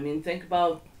inexcusable, though. I mean, think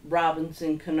about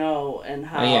Robinson Cano and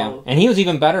how. Yeah, and he was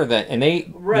even better than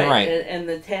right. And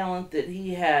the talent that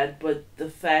he had, but the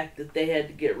fact that they had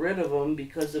to get rid of him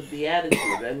because of the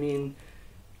attitude. I mean,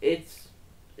 it's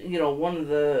one of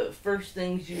the first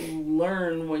things you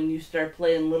learn when you start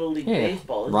playing Little League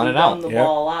baseball is run to it out. run the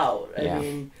ball out. Yeah. I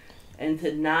mean. And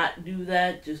to not do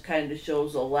that just kind of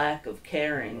shows a lack of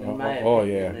caring, in my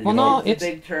opinion. Yeah. Well, no, it's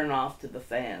a big turnoff to the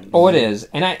fans. Oh, it is.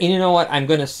 And you know what? I'm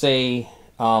going to say,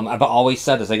 I've always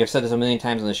said this. Like I've said this a million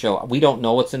times on the show. We don't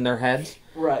know what's in their heads.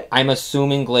 Right. I'm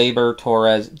assuming Gleyber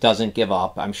Torres doesn't give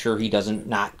up. I'm sure he doesn't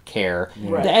not care.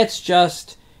 Right.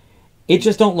 It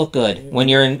just don't look good when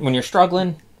you're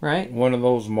struggling, right? One of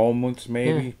those moments,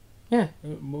 maybe. Yeah.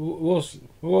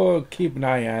 We'll keep an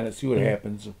eye on it, see what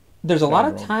happens. There's a lot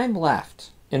of road. time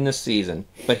left in this season,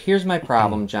 but here's my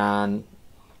problem, John,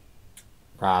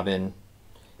 Robin,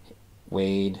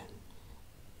 Wade.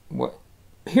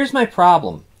 Here's my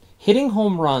problem. Hitting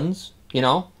home runs,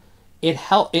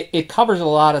 it covers a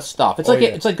lot of stuff. It's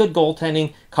it's like good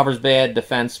goaltending covers bad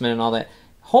defensemen and all that.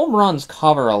 Home runs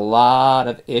cover a lot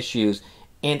of issues,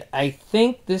 and I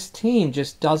think this team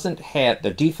just doesn't have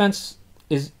their defense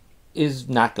is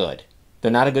not good.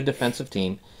 They're not a good defensive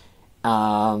team.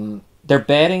 Their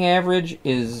batting average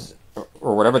is,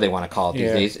 or whatever they want to call it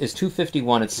these days, is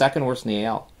 .251. It's second worst in the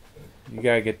AL. You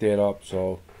gotta get that up.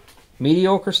 So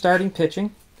mediocre starting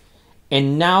pitching,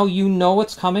 and now you know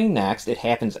what's coming next. It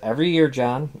happens every year,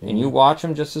 John, and you watch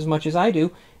them just as much as I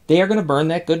do. They are going to burn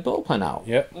that good bullpen out.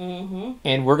 Yep. Mm-hmm.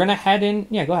 And we're going to head in.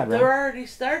 Yeah, go ahead, Ron. They're already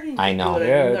starting to I know. do it.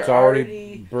 Yeah, I mean, it's they're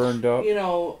already burned up.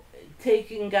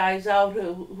 Taking guys out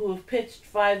who have pitched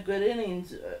 5 good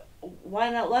innings.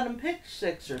 Why not let them pitch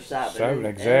 6 or 7?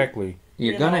 Exactly.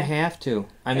 You're going to have to.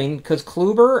 I mean, because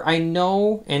Kluber, I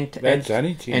know, and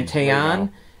Taillon, right,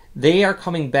 they are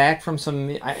coming back from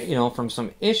some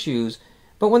issues.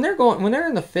 But when they're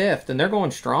in the 5th and they're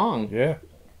going strong, yeah,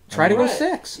 try to go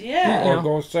 6. Yeah, or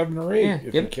go 7 or 8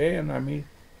 if you can. I mean,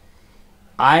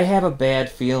 I have a bad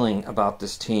feeling about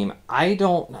this team. I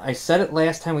said it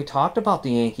last time we talked about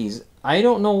the Yankees. I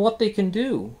don't know what they can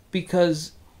do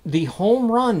because the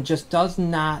home run just does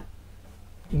not.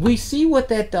 We see what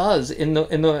that does in the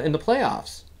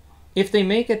playoffs. If they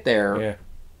make it there,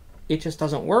 it just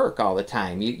doesn't work all the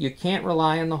time. You can't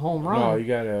rely on the home run. No, you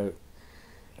got a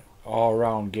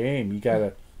all-around game. You got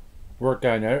to work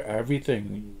on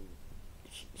everything,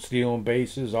 stealing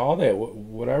bases, all that,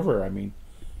 whatever. I mean,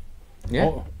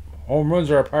 home runs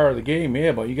are a part of the game,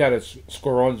 but you got to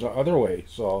score runs the other way.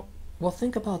 So, well,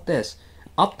 think about this: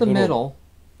 up the middle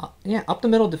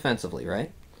defensively,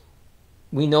 right?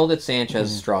 We know that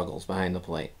Sanchez struggles behind the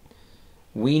plate.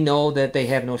 We know that they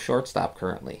have no shortstop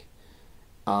currently.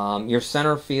 Your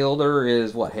center fielder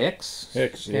is what, Hicks?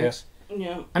 Hicks, yes.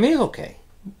 Yeah. I mean, he's okay,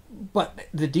 but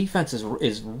the defense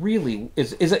is really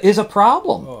a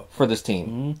problem for this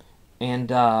team, and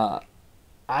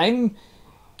I'm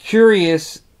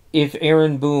curious if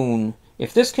Aaron Boone,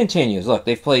 if this continues. Look,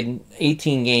 they've played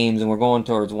 18 games and we're going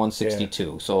towards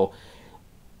 162, so.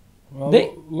 Well,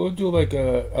 we'll do like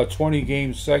a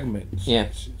 20-game segment. Yeah.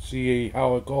 See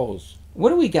how it goes.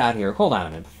 What do we got here? Hold on a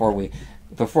minute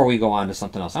before we go on to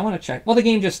something else. I want to check. Well, the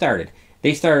game just started.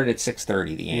 They started at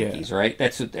 6:30. The Yankees, right?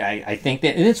 That's what I think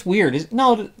that, and it's weird. A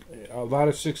lot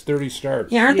of 6:30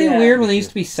 starts. Yeah, aren't they weird when they used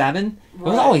to be 7? It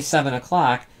was always 7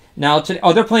 o'clock. Now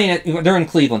they're playing they're in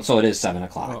Cleveland, so it is 7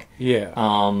 o'clock. Yeah.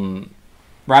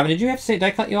 Robin, did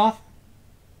I cut you off?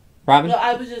 Robin? No,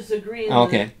 I was just agreeing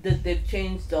that they've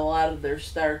changed a lot of their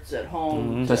starts at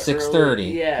home to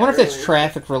 6:30. Yeah, I wonder if that's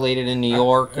traffic related in New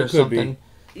York or something.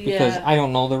 Because I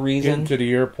don't know the reason. Getting to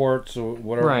the airports or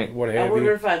whatever, what have you. I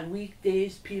wonder if on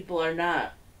weekdays people are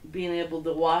not being able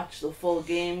to watch the full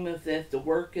game if they have to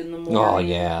work in the morning. Oh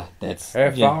yeah, that's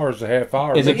half hour is a half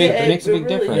hour. It makes a big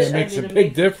difference. It makes a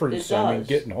big difference. I mean,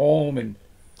 getting home and.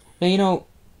 Now,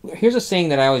 here's a saying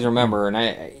that I always remember,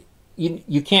 and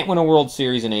you can't win a World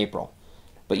Series in April,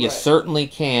 but you certainly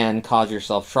can cause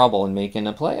yourself trouble in making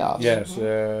the playoffs. Yes,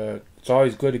 it's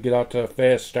always good to get out to a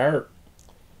fast start.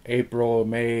 April,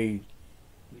 May,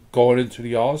 going into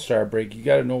the All-Star break, you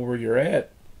got to know where you're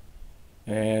at.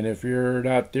 And if you're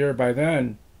not there by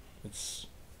then, it's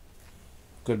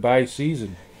goodbye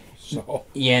season. So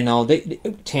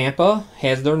Tampa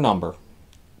has their number.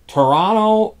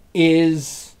 Toronto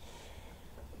they're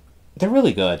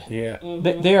really good. Yeah.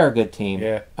 They are a good team.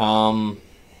 Yeah.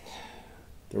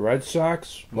 The Red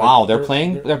Sox. Wow, they're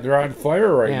playing. They're on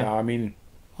fire right now. I mean,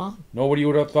 nobody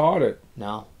would have thought it.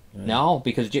 No,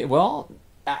 because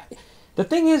the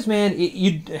thing is, man,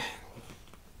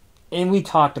 and we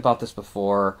talked about this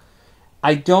before.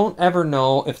 I don't ever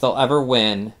know if they'll ever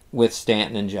win with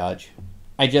Stanton and Judge.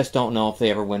 I just don't know if they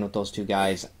ever win with those two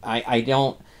guys. I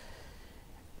don't.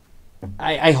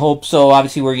 I hope so.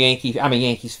 Obviously, I'm a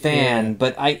Yankees fan,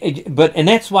 but and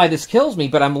that's why this kills me.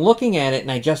 But I'm looking at it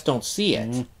and I just don't see it.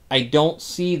 Mm-hmm. I don't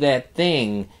see that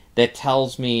thing that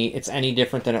tells me it's any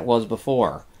different than it was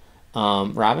before.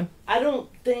 Robin? I don't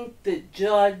think that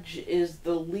Judge is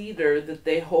the leader that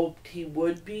they hoped he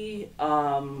would be.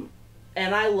 And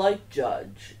I like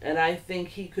Judge. And I think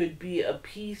he could be a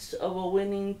piece of a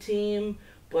winning team.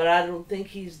 But I don't think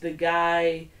he's the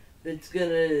guy that's going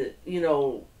to,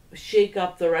 shake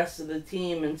up the rest of the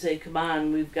team and say, come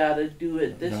on, we've got to do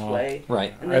it this way.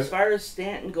 Right. And as far as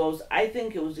Stanton goes, I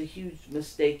think it was a huge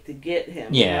mistake to get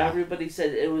him. Yeah. You know, everybody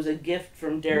said it was a gift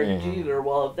from Derek Jeter.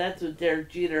 Well, if that's what Derek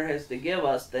Jeter has to give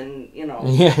us, then,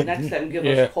 next time give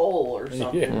us Cole or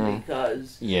something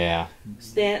because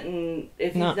Stanton,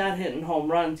 if he's not hitting home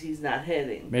runs, he's not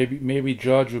hitting. Maybe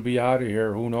Judge will be out of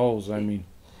here. Who knows? I mean,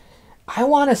 I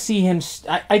want to see him.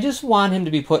 I just want him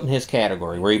to be put in his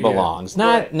category where he belongs,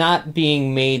 not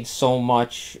being made so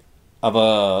much of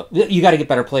a. You got to get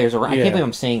better players around. I can't believe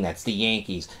I'm saying that. It's the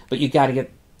Yankees, but you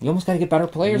almost got to get better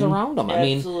players around them. I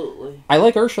mean, absolutely. I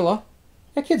like Ursula.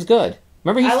 That kid's good.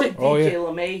 Remember, I like DJ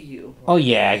LeMahieu. Oh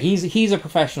yeah, he's a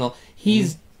professional.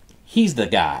 He's the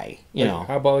guy. You know.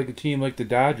 How about like a team like the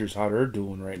Dodgers? How they're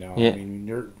doing right now? Yeah.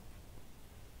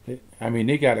 I mean,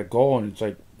 they got it going. It's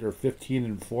like they're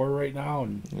 15-4 right now,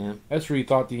 and that's where you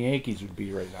thought the Yankees would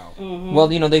be right now. Mm-hmm. Well,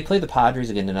 they play the Padres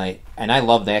again tonight, and I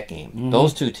love that game. Mm-hmm.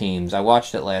 Those two teams, I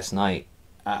watched it last night.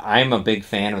 I'm a big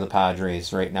fan of the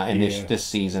Padres right now in this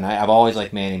season. I've always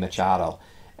liked Manny Machado,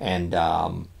 and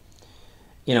the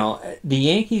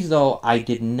Yankees though I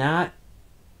did not.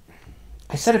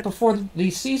 I said it before the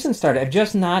season started.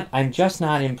 I'm just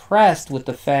not impressed with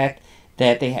the fact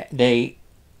that they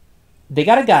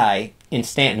got a guy in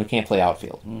Stanton who can't play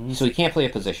outfield, so he can't play a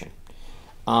position.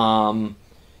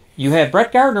 You have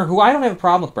Brett Gardner, who I don't have a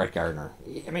problem with Brett Gardner.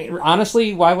 I mean,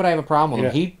 honestly, why would I have a problem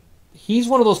with him? He's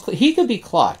one of those. He could be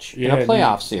clutch in a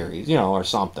playoff series, or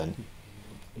something.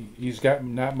 He's got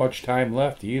not much time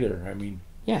left either. I mean,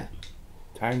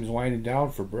 time's winding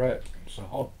down for Brett.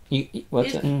 So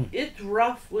it's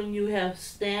rough when you have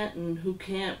Stanton who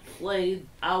can't play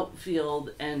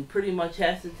outfield and pretty much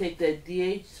has to take that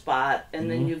DH spot,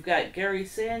 and then you've got Gary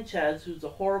Sanchez, who's a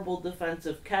horrible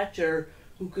defensive catcher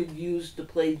who could use to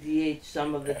play DH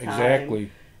some of the time.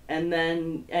 Exactly. And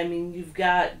then, I mean, you've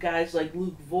got guys like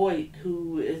Luke Voigt,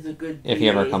 who is a good DH. If he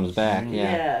ever comes back,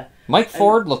 Mike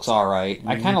Ford looks all right.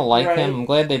 I kind of like him. I'm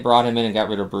glad they brought him in and got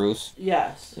rid of Bruce.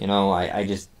 Yes. I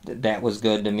just, that was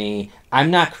good to me.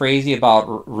 I'm not crazy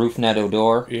about Rougned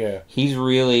Odor. Yeah. He's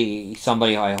really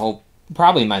somebody I hope,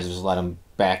 probably might as well just let him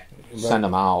back, send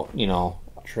him out,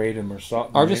 Trade him or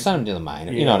something. Or just send him to the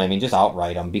minor. You know what I mean? Just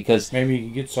outright him because maybe you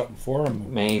can get something for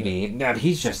him. Maybe. No,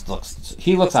 he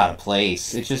looks out of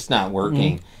place. It's just not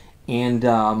working. And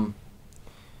I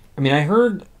mean, I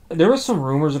heard there was some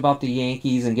rumors about the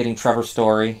Yankees and getting Trevor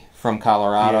Story from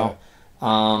Colorado.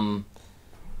 Yeah.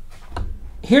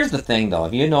 Here's the thing, though.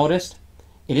 Have you noticed?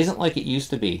 It isn't like it used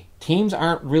to be. Teams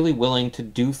aren't really willing to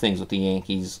do things with the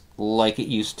Yankees like it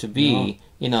used to be.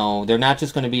 No. They're not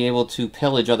just going to be able to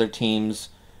pillage other teams.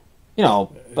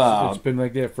 It's been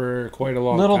like that for quite a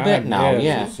long little time. bit now,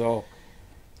 yeah. So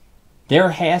there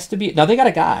has to be. Now they got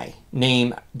a guy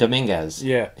named Dominguez.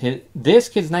 Yeah. This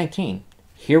kid's 19.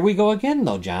 Here we go again,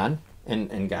 though, John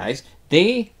and guys.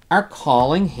 They are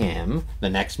calling him the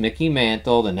next Mickey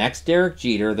Mantle, the next Derek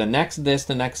Jeter, the next this,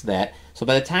 the next that. So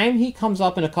by the time he comes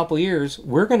up in a couple years,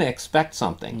 we're going to expect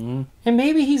something. And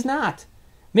maybe he's not.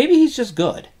 Maybe he's just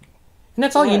good. And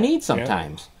that's all you need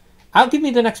sometimes. I'll give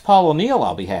me the next Paul O'Neill.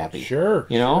 I'll be happy. Sure.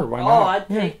 Sure, why not? I'd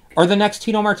take. Or the next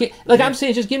Tino Martinez. I'm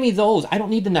saying, just give me those. I don't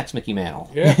need the next Mickey Mantle.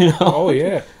 Yeah. Oh,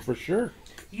 yeah, for sure.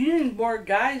 You need more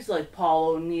guys like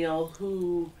Paul O'Neill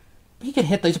who... He can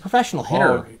hit. He's a professional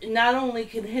hitter. Not only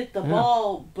can hit the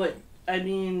ball, but, I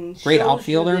mean... Great shows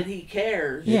outfielder. that he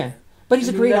cares. Yeah. But he's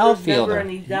a great outfielder. Never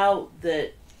any doubt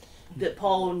that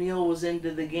Paul O'Neill was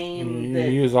into the game.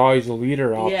 He was always a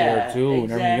leader out there, too, and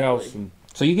everything else. And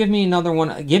so you give me another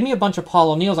one. Give me a bunch of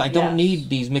Paul O'Neills. I don't need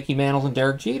these Mickey Mantles and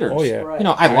Derek Jeters. Oh, yeah. Right.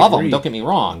 I love them. Don't get me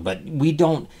wrong. But we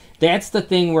don't... That's the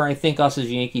thing where I think us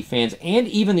as Yankee fans, and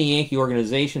even the Yankee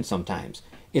organization sometimes,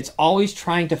 it's always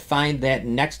trying to find that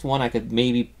next one I could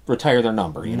maybe retire their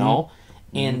number,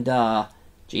 And,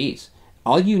 geez,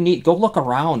 all you need... Go look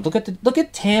around. Look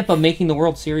at Tampa making the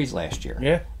World Series last year.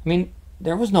 Yeah. I mean,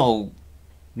 there was no...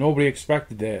 Nobody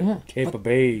expected that. Yeah, Tampa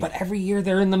Bay. But every year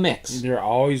they're in the mix. They're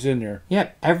always in there. Yeah,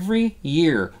 every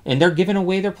year. And they're giving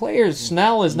away their players.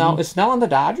 Snell is now... Is Snell on the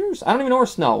Dodgers? I don't even know where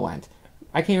Snell went.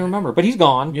 I can't even remember. But he's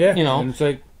gone. Yeah, and it's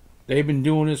like they've been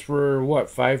doing this for,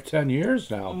 5-10 years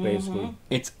now, basically.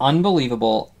 It's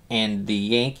unbelievable, and the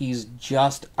Yankees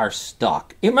just are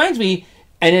stuck. It reminds me...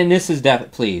 And then this is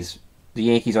definitely... Please, the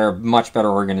Yankees are a much better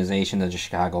organization than the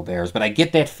Chicago Bears, but I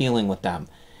get that feeling with them.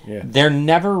 Yeah. They're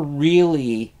never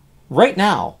really... Right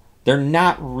now, they're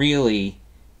not really...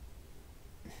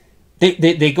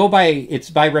 They go by... It's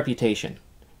by reputation.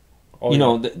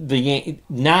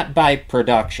 Not by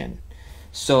production.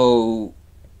 So,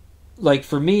 like,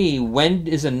 for me, when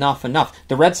is enough enough?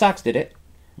 The Red Sox did it.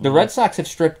 The Red Sox have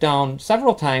stripped down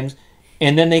several times,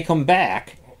 and then they come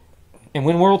back and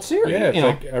win World Series. Yeah, it's you know?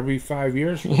 like every 5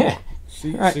 years. Yeah.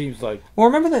 Right. Seems like Well,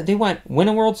 remember that they win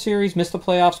a World Series, miss the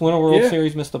playoffs, win a World Yeah.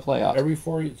 Series, miss the playoffs. every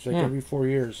 4. It's like Yeah. every 4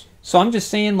 years. So I'm just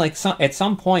saying, like, at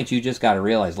some point, you just got to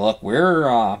realize, look,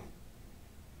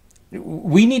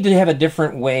 we need to have a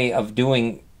different way of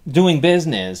doing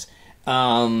business.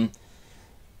 And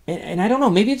I don't know,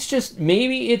 maybe it's just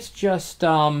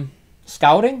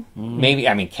scouting. Maybe,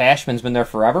 I mean, Cashman's been there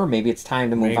forever. Maybe it's time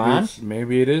to move on.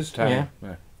 Maybe it is time.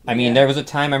 Yeah. I mean, there was a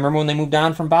time, I remember when they moved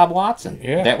on from Bob Watson.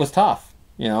 Yeah. That was tough,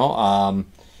 you know.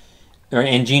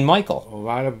 And Gene Michael. A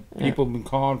lot of people have been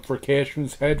calling for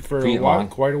Cashman's head for Pretty a while, long.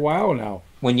 quite a while now.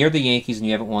 When you're the Yankees and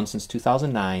you haven't won since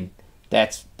 2009,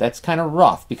 that's kind of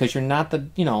rough because you're not the,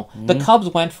 you know, the Cubs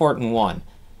went for it and won.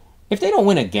 If they don't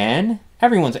win again, it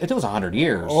was 100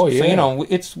 years. Oh, yeah. So, you know,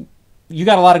 you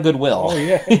got a lot of goodwill. Oh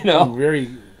yeah, You know? very,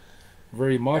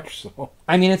 very much so.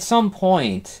 I mean, at some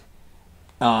point,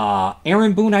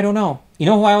 Aaron Boone, I don't know. You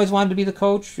know who I always wanted to be the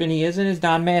coach, and he isn't, is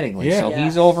Don Mattingly. Yeah. So Yes.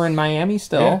 he's over in Miami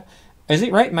still. Yeah. Is he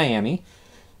right, Miami?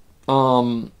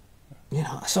 You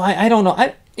know, so I don't know.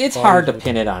 It's Oh, hard to he's-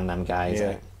 pin it on them guys.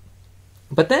 Yeah.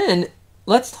 But then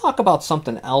let's talk about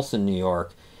something else in New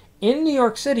York. In New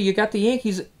York City, you got the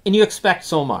Yankees, and you expect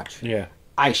so much. Yeah.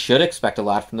 I should expect a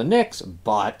lot from the Knicks,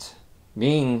 but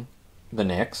being the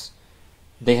Knicks,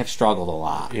 they have struggled a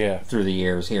lot Yeah. through the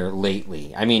years here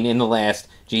lately. I mean, the last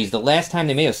time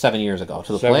they made it was 7 years ago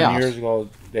to the 7 playoffs. years ago,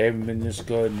 they haven't been this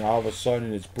good, and all of a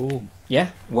sudden, it's boom. Yeah,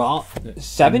 well,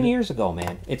 7 years ago,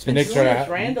 man. It's been Knicks are Julius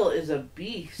the- Randle is a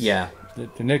beast. yeah,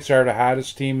 The Knicks are the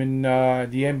hottest team in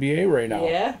the NBA right now.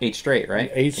 Yeah. 8 straight,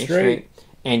 right? 8 straight.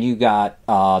 And you got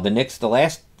the Knicks. The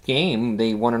last game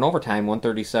they won in overtime,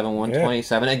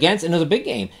 137-127 against, and it was a big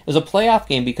game. It was a playoff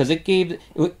game because it gave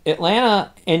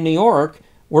Atlanta and New York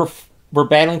were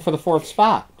battling for the 4th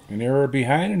spot. And they were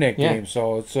behind in that Yeah. game,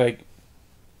 so it's like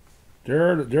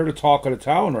they're the talk of the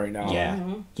town right now. Yeah,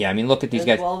 Mhm. yeah. I mean, look at these As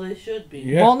guys. well they should be.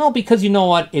 Yeah. Well, no, because you know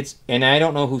what? And I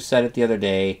don't know who said it the other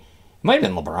day. It might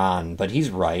have been LeBron, but he's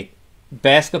right.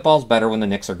 Basketball's better when the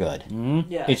Knicks are good.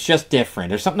 Yeah. It's just different.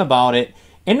 There's something about it,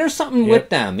 and there's something with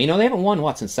them. You know, they haven't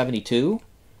won since '72,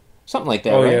 something like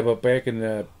that. Oh right? yeah, but back in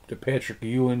the Patrick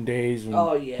Ewing days, when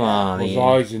Oh yeah. it was the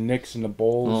always the Knicks and the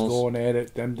Bulls Bulls. going at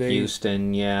it. Them days,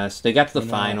 Houston, yes, they got to the You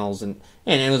know. finals, and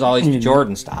it was always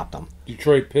Jordan stopped them.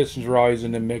 Detroit Pistons were always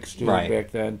in the mix too Right.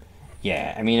 back then.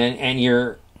 Yeah, I mean, and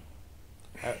you're.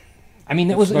 I mean,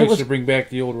 It's it nice was to bring back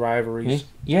the old rivalries.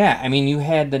 Yeah, I mean, you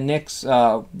had the Knicks.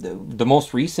 The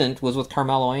most recent was with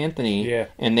Carmelo Anthony. Yeah.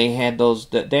 and they had those.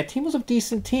 That team was a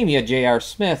decent team. You had J.R.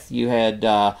 Smith. You had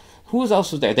who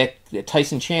else was there? That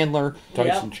Tyson Chandler.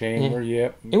 Tyson Yep. Chandler,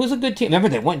 yep. It was a good team.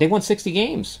 Remember, they won 60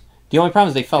 games. The only problem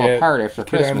is they fell Yeah, apart after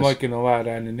kid I'm Christmas. liking a lot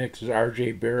on the Knicks is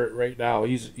R.J. Barrett right now.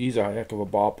 He's a heck of a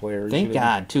ball player. Thank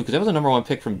God too, because that was a #1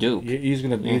 pick from Duke. He's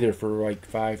going to be Yeah. there for like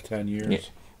 5-10 years. Yeah.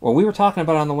 Well, we were talking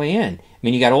about it on the way in. I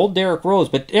mean, you got old Derrick Rose,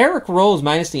 but Derrick Rose,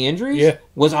 minus the injuries, Yeah.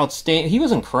 was outstanding. He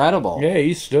was incredible. Yeah,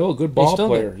 he's still a good ball still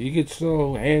player. He could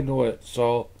still handle it.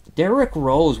 So Derrick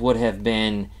Rose would have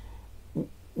been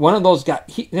one of those guys.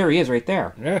 There he is, right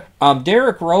there. yeah,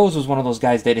 Derrick Rose was one of those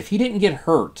guys that if he didn't get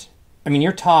hurt, I mean,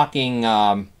 you're talking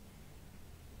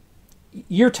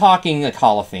like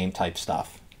Hall of Fame type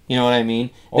stuff. You know what I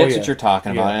mean? Oh, That's yeah. what you're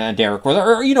talking about. Yeah. And Derrick Rose,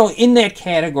 or you know, in that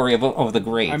category of the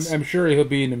greats. I'm sure he'll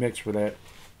be in the mix for that.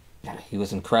 Yeah, he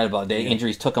was incredible. The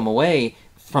injuries took him away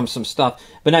from some stuff.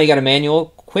 But now you got Emmanuel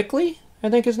Quickly, I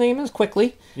think his name is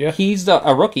Quickly. Yeah. He's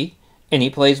a rookie, and he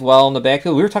plays well in the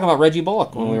backfield. We were talking about Reggie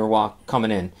Bullock when we were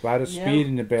coming in. A lot of Yeah. speed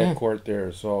in the backcourt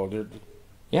there. So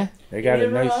Yeah. they got you a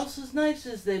know what nice. else is nice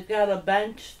is they've got a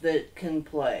bench that can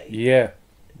play. Yeah,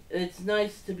 It's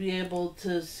nice to be able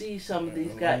to see some of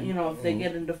these guys, you know, if they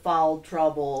get into foul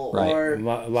trouble Right. or a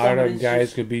lot of them somebody's guys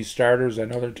just- could be starters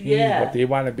on other teams, Yeah. but they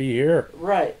want to be here.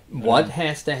 right. What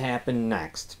has to happen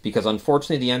next? Because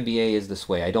unfortunately, the NBA is this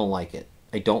way. I don't like it.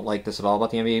 I don't like this at all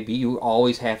about the NBA. But you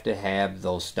always have to have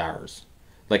those stars,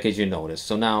 like as you notice.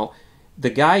 So now, the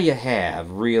guy you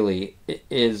have really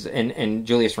is and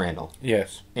Julius Randle,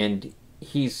 Yes. and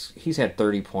he's had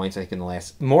 30 points. I think in the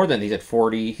last he's had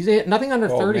 40. He's had nothing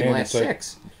under Oh, 30 in the man, last it's like-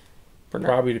 6. Bernard,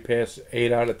 Probably the past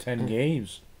 8 out of Mm. 10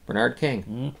 games. Bernard King.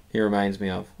 Mhm. He reminds me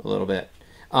of a little bit.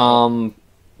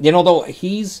 You know, though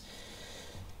he's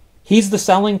the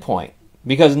selling point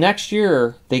because next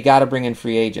year they got to bring in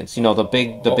free agents. You know, the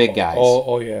big guys.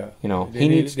 Oh yeah. You know, They he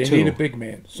need, needs they two. need a big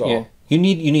man. So Yeah, you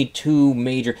need 2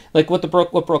 major, like what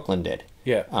Brooklyn did.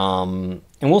 yeah. And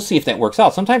we'll see if that works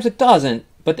out. Sometimes it doesn't,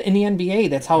 But in the NBA,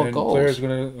 that's how it And goes. players are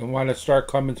gonna want to start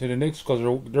coming to the Knicks because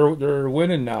they're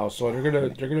winning now, so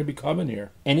they're gonna be coming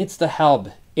here. And it's the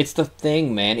hub. It's the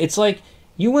thing, man. It's like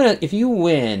if you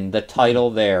win the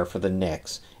title there for the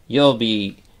Knicks, you'll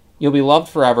be loved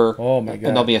forever. Oh my God!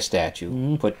 And there'll be a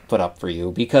statue put up for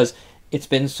you because it's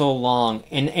been so long.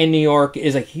 And New York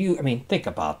is a huge. I mean, think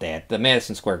about that. The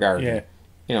Madison Square Garden. Yeah.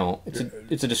 You know,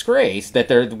 it's a disgrace that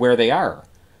they're where they are.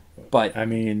 But I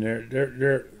mean,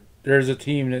 there's a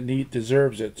team that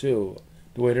deserves it too.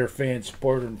 The way their fans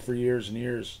support them for years and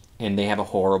years. And they have a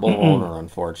horrible owner,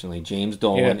 unfortunately. James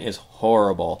Dolan is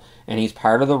horrible. And he's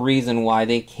part of the reason why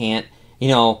they can't, you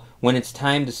know, when it's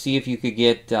time to see if you could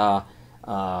get any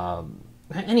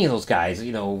of those guys,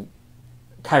 you know,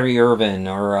 Kyrie Irving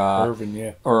or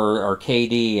or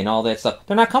KD and all that stuff,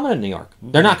 they're not coming to New York.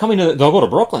 They're not coming to, they'll go to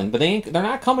Brooklyn, but they're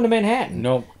not coming to Manhattan.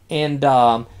 No. And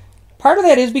part of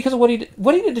that is because of what he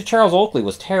did to Charles Oakley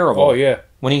was terrible. Oh, yeah.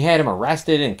 When he had him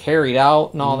arrested and carried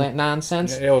out and all that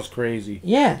nonsense. Yeah, it was crazy.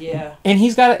 Yeah. Yeah.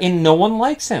 And and no one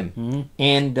likes him.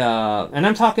 And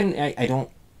I'm talking, I don't,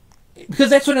 because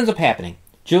that's what ends up happening.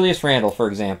 Julius Randle, for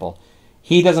example,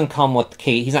 he doesn't come with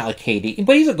he's not like KD,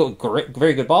 but he's a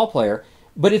very good ball player.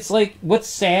 But it's like, what's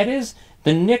sad is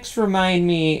the Knicks remind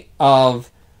me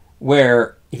of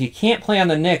where if you can't play on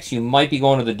the Knicks, you might be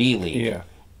going to the D League. Yeah.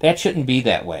 That shouldn't be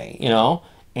that way, you know?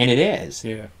 And it is.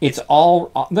 Yeah. It's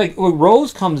all, like,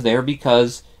 Rose comes there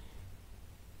because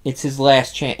it's his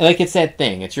last chance. Like, it's that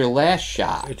thing. It's your last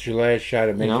shot. It's your last shot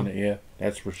at making it, yeah.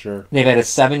 That's for sure. They've had a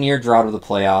 7-year drought of the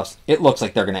playoffs. It looks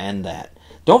like they're going to end that.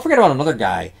 Don't forget about another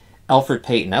guy, Elfrid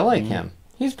Payton. I like him.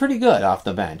 He's pretty good off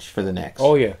the bench for the Knicks.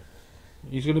 Oh, yeah.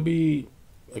 He's going to be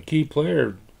a key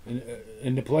player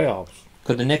in the playoffs.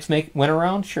 Could the Knicks win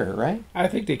around? Sure, right? I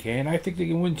think they can. I think they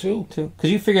can win too. Because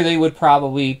you figure they would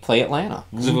probably play Atlanta.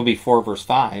 Because it would be 4 versus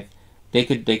 5. They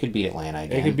could beat Atlanta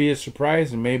again. They could be a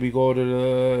surprise and maybe go to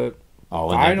the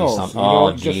finals.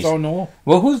 Just don't know.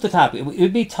 Well, who's the top? It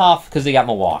would be tough because they got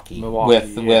Milwaukee.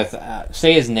 With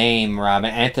say his name,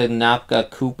 Robin,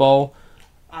 Antetokounmpo.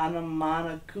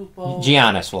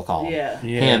 Giannis, we'll call him. Yeah.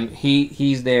 Him.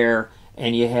 He's there.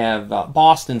 And you have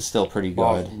Boston's still pretty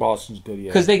good. Boston's good, yeah.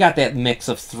 Because they got that mix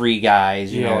of 3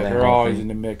 guys. You know, they're always in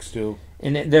the mix, too.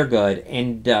 And they're good,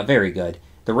 and very good.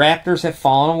 The Raptors have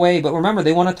fallen away, but remember,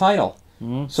 they won a title.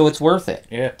 So it's worth it.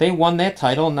 Yeah. They won that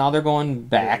title, and now they're going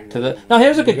back to the... Now,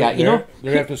 here's a good guy. You know,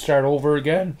 they have to start over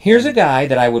again. Here's a guy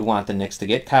that I would want the Knicks to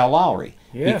get, Kyle Lowry.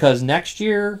 Yeah. Because next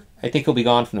year, I think he'll be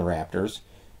gone from the Raptors.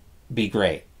 Be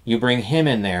great. You bring him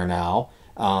in there now.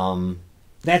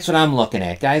 That's what I'm looking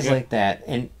at, guys like that.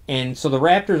 And so the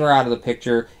Raptors are out of the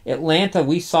picture. Atlanta,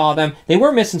 we saw them. They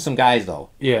were missing some guys, though.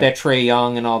 Yeah. That Trae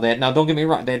Young and all that. Now, don't get me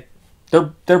wrong.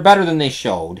 They're better than they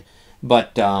showed.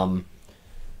 But,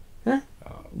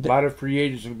 a lot of free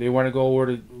agents, they want to go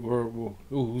where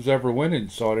who's ever winning.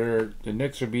 So the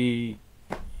Knicks would be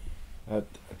a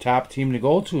top team to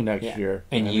go to next year.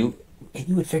 And you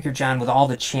would figure, John, with all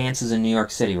the chances in New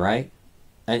York City, right?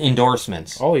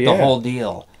 Endorsements. Oh, yeah. The whole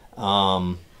deal.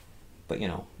 But you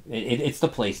know, it's the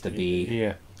place to be.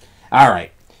 Yeah. All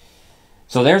right.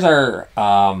 So there's our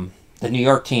the New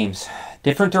York teams.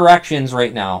 Different directions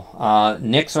right now.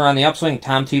 Knicks are on the upswing.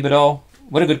 Tom Thibodeau,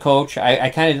 what a good coach. I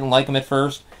kind of didn't like him at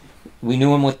first. We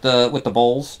knew him with the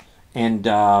Bulls, and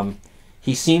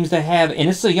he seems to have. And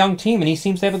it's a young team, and he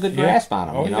seems to have a good grasp on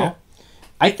them. Oh, you know. Yeah.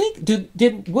 I think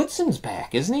did Woodson's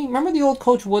back, isn't he? Remember the old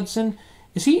coach Woodson?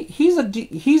 Is he?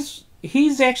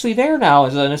 He's actually there now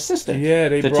as an assistant. Yeah,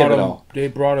 they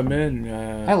brought him in.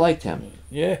 I liked him.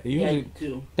 Yeah, he was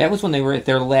too. That was when they were at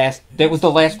their last. That was the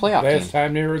last playoff last team.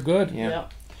 time they were good. Yeah.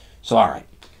 Yep. So all right,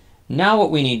 now what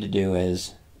we need to do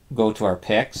is go to our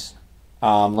picks.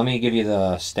 Let me give you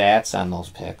the stats on those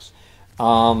picks.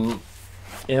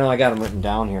 You know, I got them written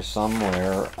down here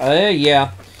somewhere.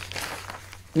 Yeah.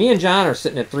 Me and John are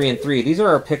sitting at 3-3. These are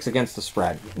our picks against the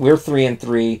spread. We're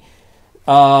 3-3.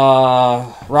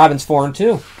 Robin's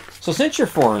 4-2. So since you're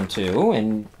 4-2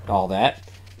 and all that,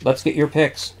 let's get your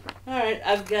picks. All right,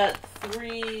 I've got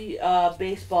 3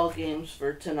 baseball games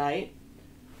for tonight.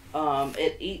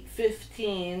 At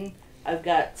 8:15, I've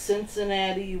got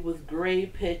Cincinnati with Gray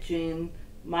pitching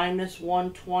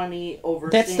 -120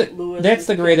 over St. Louis. That's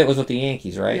the Gray that was with the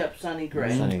Yankees, right? Yep, Sonny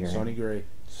Gray. Sonny Gray.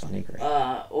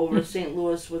 Over St.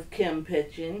 Louis with Kim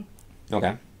pitching.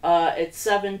 Okay. At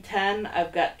 7:10,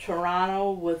 I've got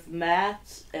Toronto with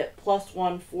Mats at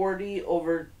 +140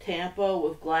 over Tampa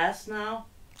with Glasnow.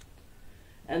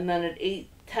 And then at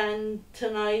 8:10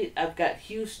 tonight, I've got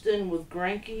Houston with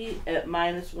Greinke at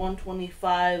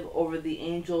 -125 over the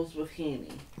Angels with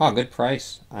Heaney. Oh, good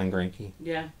price on Greinke.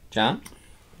 Yeah. John?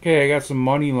 Okay, I got some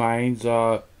money lines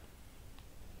for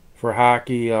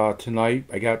hockey tonight.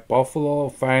 I got Buffalo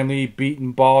finally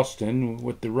beating Boston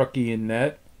with the rookie in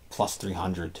net. Plus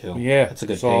 300 too. Yeah, that's a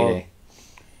good so, payday.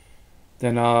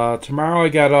 Then tomorrow I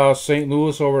got St.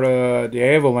 Louis over to the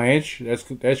Avalanche.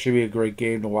 That should be a great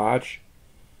game to watch.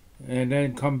 And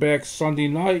then come back Sunday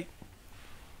night.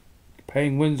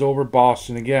 Penguins over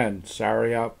Boston again.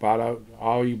 Sorry about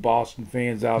all you Boston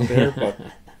fans out there, but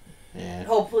Yeah.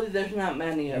 Hopefully there's not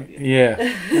many of you. yeah,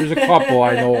 there's a couple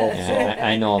I know of. Yeah,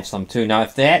 I know of some too. Now,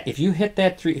 if you hit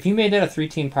that if you made that a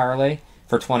 3-team parlay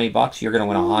for $20, you're gonna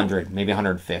win 100, maybe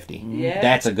 150. Yeah.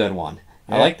 That's a good one.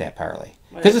 Yeah. I like that parlay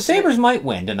because the Sabres might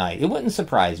win tonight. It wouldn't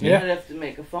surprise me. You might have to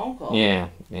make a phone call. Yeah,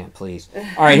 please.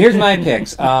 All right, here's my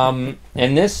picks. And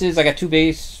this is I got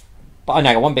I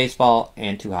got one baseball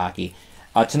and 2 hockey.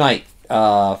 Tonight,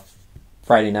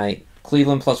 Friday night,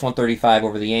 Cleveland plus 135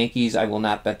 over the Yankees. I will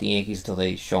not bet the Yankees until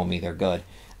they show me they're good.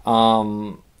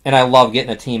 And I love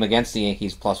getting a team against the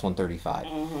Yankees plus 135.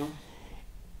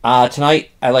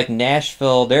 Tonight, I like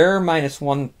Nashville. They're minus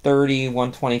 130,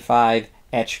 125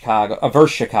 at Chicago,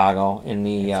 versus Chicago in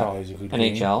the That's always a good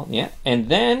NHL. Yeah, and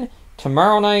then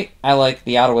tomorrow night, I like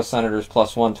the Ottawa Senators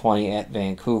plus 120 at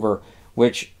Vancouver.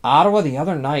 Which Ottawa the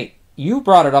other night, you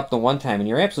brought it up the one time, and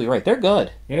you're absolutely right. They're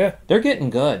good. Yeah, they're getting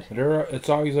good. It's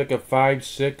always like a 5-6,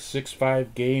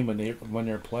 6-5 game when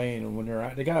they're playing, and when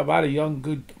they got a lot of young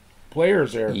good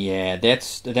players there. Yeah,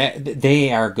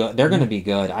 they are good. They're going to be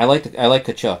good. I like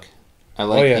Kachuk. I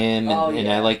like him, and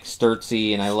I like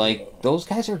Sturtsy, and I like those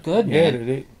guys are good, man.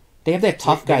 Yeah, they have that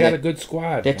tough guy. They got a good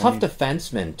squad. That tough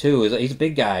defenseman too. He's a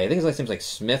big guy. I think his last name's like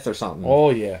Smith or something. Oh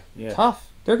yeah. Tough.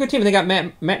 They're a good team. And they got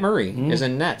Matt Murray is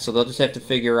in net, so they'll just have to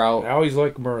figure out. I always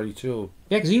like Murray too.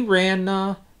 Yeah, because he ran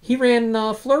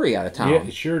Fleury out of town. Yeah,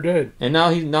 he sure did. And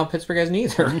now Pittsburgh has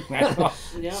neither.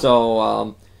 Yeah.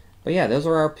 So, but yeah, those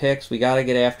are our picks. We got to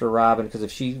get after Robin because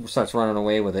if she starts running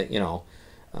away with it,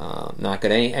 not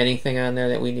good. Anything on there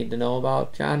that we need to know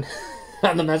about, John,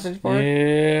 on the message board?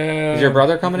 Yeah. Is your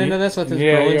brother coming into this with his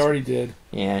Bruins? He already did.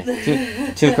 Yeah,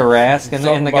 Tuukka Rask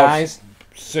and the guys.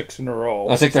 6 in a row.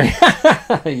 Oh, 6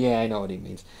 Yeah, I know what he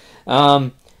means.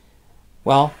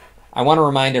 Well, I want to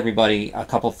remind everybody a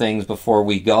couple things before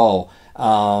we go.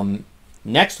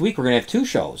 Next week we're going to have 2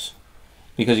 shows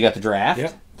because you got the draft.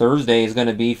 Yep. Thursday is going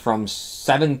to be from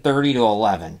 7:30 to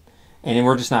 11, and then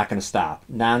we're just not going to stop.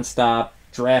 Non-stop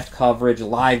draft coverage,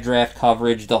 live draft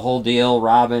coverage, the whole deal.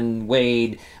 Robin,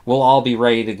 Wade, we'll all be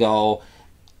ready to go.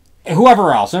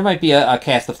 Whoever else, there might be a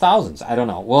cast of thousands. I don't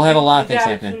know. We'll have a lot of things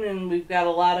happening. We've got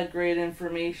a lot of great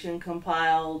information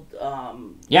compiled.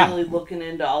 Yeah. Really looking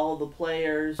into all of the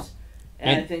players,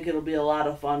 and I think it'll be a lot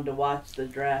of fun to watch the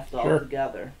draft all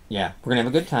together. Yeah, we're gonna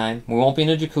have a good time. We won't be in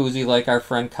a jacuzzi like our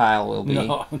friend Kyle will be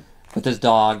No. with his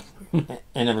dog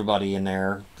and everybody in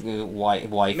there.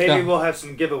 Wife. Maybe we'll have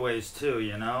some giveaways too.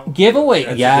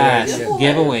 Giveaway, yes,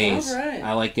 Giveaways. All right.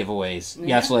 I like giveaways. Yeah.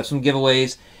 Yes, we'll have some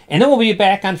giveaways. And then we'll be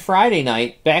back on Friday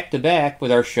night, back to back with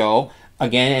our show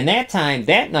again. And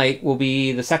that night will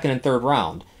be the second and third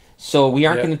round. So we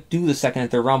aren't going to do the second and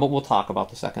third round, but we'll talk about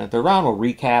the second and third round. We'll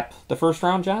recap the first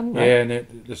round, John. Right? Yeah,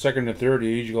 and the second and third, you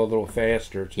usually go a little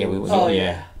faster too. Yeah, we will. Oh,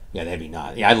 yeah, that'd be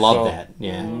nice. Yeah, I love that.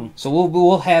 Yeah. So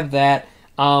we'll have that.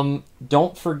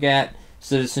 Don't forget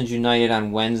Citizens United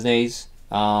on Wednesdays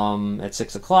at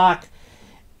 6:00.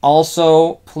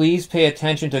 Also, please pay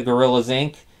attention to Gorillas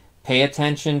Inc. Pay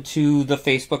attention to the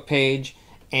Facebook page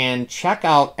and check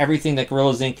out everything that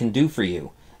Gorillas Inc. can do for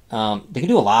you. They can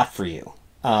do a lot for you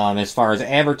as far as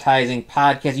advertising,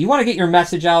 podcasts. You want to get your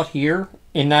message out here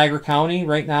in Niagara County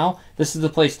right now, this is the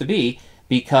place to be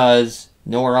because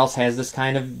nowhere else has this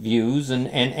kind of views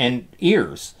and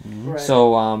ears. Right.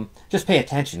 So just pay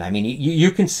attention. I mean,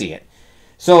 you can see it.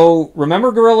 So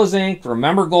remember Gorillas Inc.,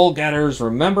 remember Goal Getters,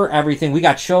 remember everything. We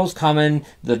got shows coming,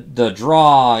 the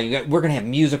draw, we're going to have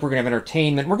music, we're going to have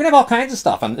entertainment, we're going to have all kinds of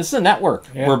stuff. This is a network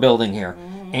we're building here.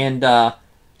 And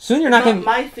soon you're not going to...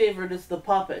 My favorite is the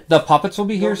puppets. The puppets will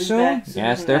be They'll here be soon? back soon,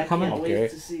 Yes, and they're I coming. can't wait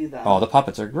to see them. Oh, the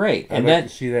puppets are great. I'd And like then... to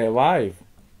see that live.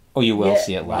 Oh, you will Yeah.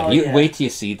 see it live. Oh, You yeah. wait till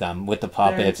you see them with the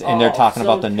puppets, and they're talking so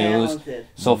about the news. talented.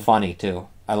 So funny too.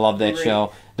 I love that Great.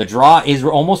 show. The draw is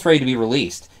almost ready to be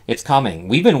released. It's coming.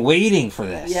 We've been waiting for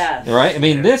this. Yes. Right? I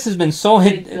mean, this has been so...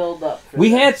 Big build up for We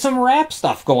this. had some rap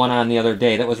stuff going on the other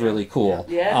day that was really cool.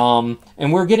 Yeah.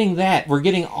 And we're getting that. We're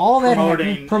getting all that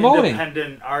promoting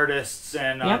independent artists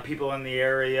and Yep. people in the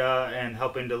area and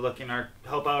helping to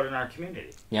help out in our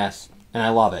community. Yes. And I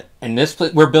love it. And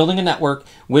we're building a network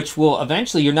which will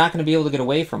eventually, you're not going to be able to get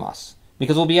away from us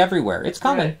because we'll be everywhere. It's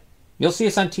coming. Right. You'll see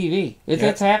us on TV.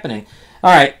 It's happening.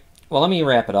 All right. Well, let me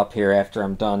wrap it up here after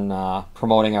I'm done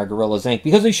promoting our Gorillas Inc.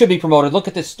 Because we should be promoted. Look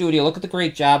at this studio. Look at the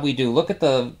great job we do. Look at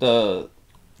the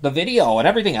video and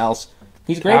everything else.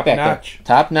 He's great Top back notch. there.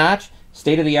 Top notch.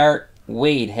 State of the art.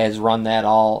 Wade has run that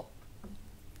all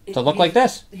to look like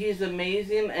this. He's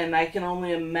amazing, and I can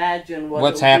only imagine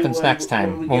what happens next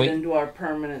time when we get into our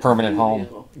permanent home.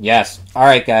 studio. Yes. All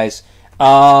right, guys.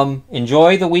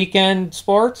 Enjoy the weekend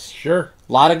sports. Sure.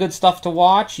 A lot of good stuff to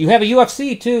watch. You have a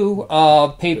UFC too.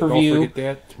 Pay-per-view. Don't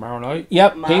forget that tomorrow night.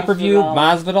 Yep. Masvidal. Pay-per-view.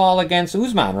 Masvidal against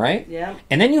Usman, right? Yeah.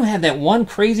 And then you have that one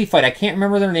crazy fight. I can't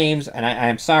remember their names, and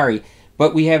I'm sorry,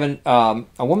 but we have a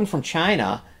woman from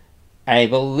China, I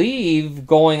believe,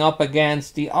 going up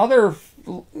against the other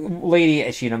lady.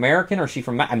 Is she an American or is she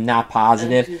from? I'm not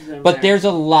positive. But there's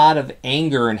a lot of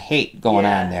anger and hate going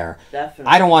on there. Definitely.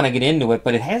 I don't want to get into it,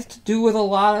 but it has to do with a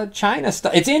lot of China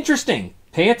stuff. It's interesting.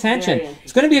 Pay attention.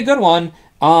 It's going to be a good one.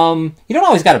 You don't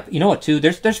always got to. You know what? Too.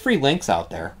 There's free links out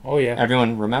there. Oh yeah.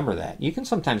 Everyone remember that. You can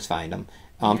sometimes find them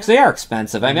because they are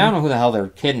expensive. I mean, I don't know who the hell they're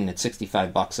kidding at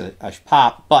 $65 a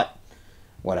pop, but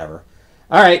whatever.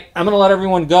 All right, I'm going to let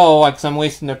everyone go because I'm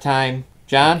wasting their time.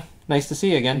 John, nice to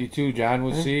see you again. You too, John.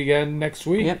 We'll see you again next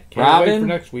week. Yep. Can't Robin, wait for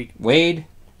next week. Wade,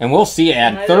 and we'll see you Good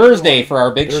on night, Thursday everyone. for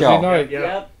our big Thursday show. night.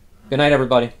 Yep. Good night,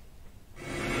 everybody.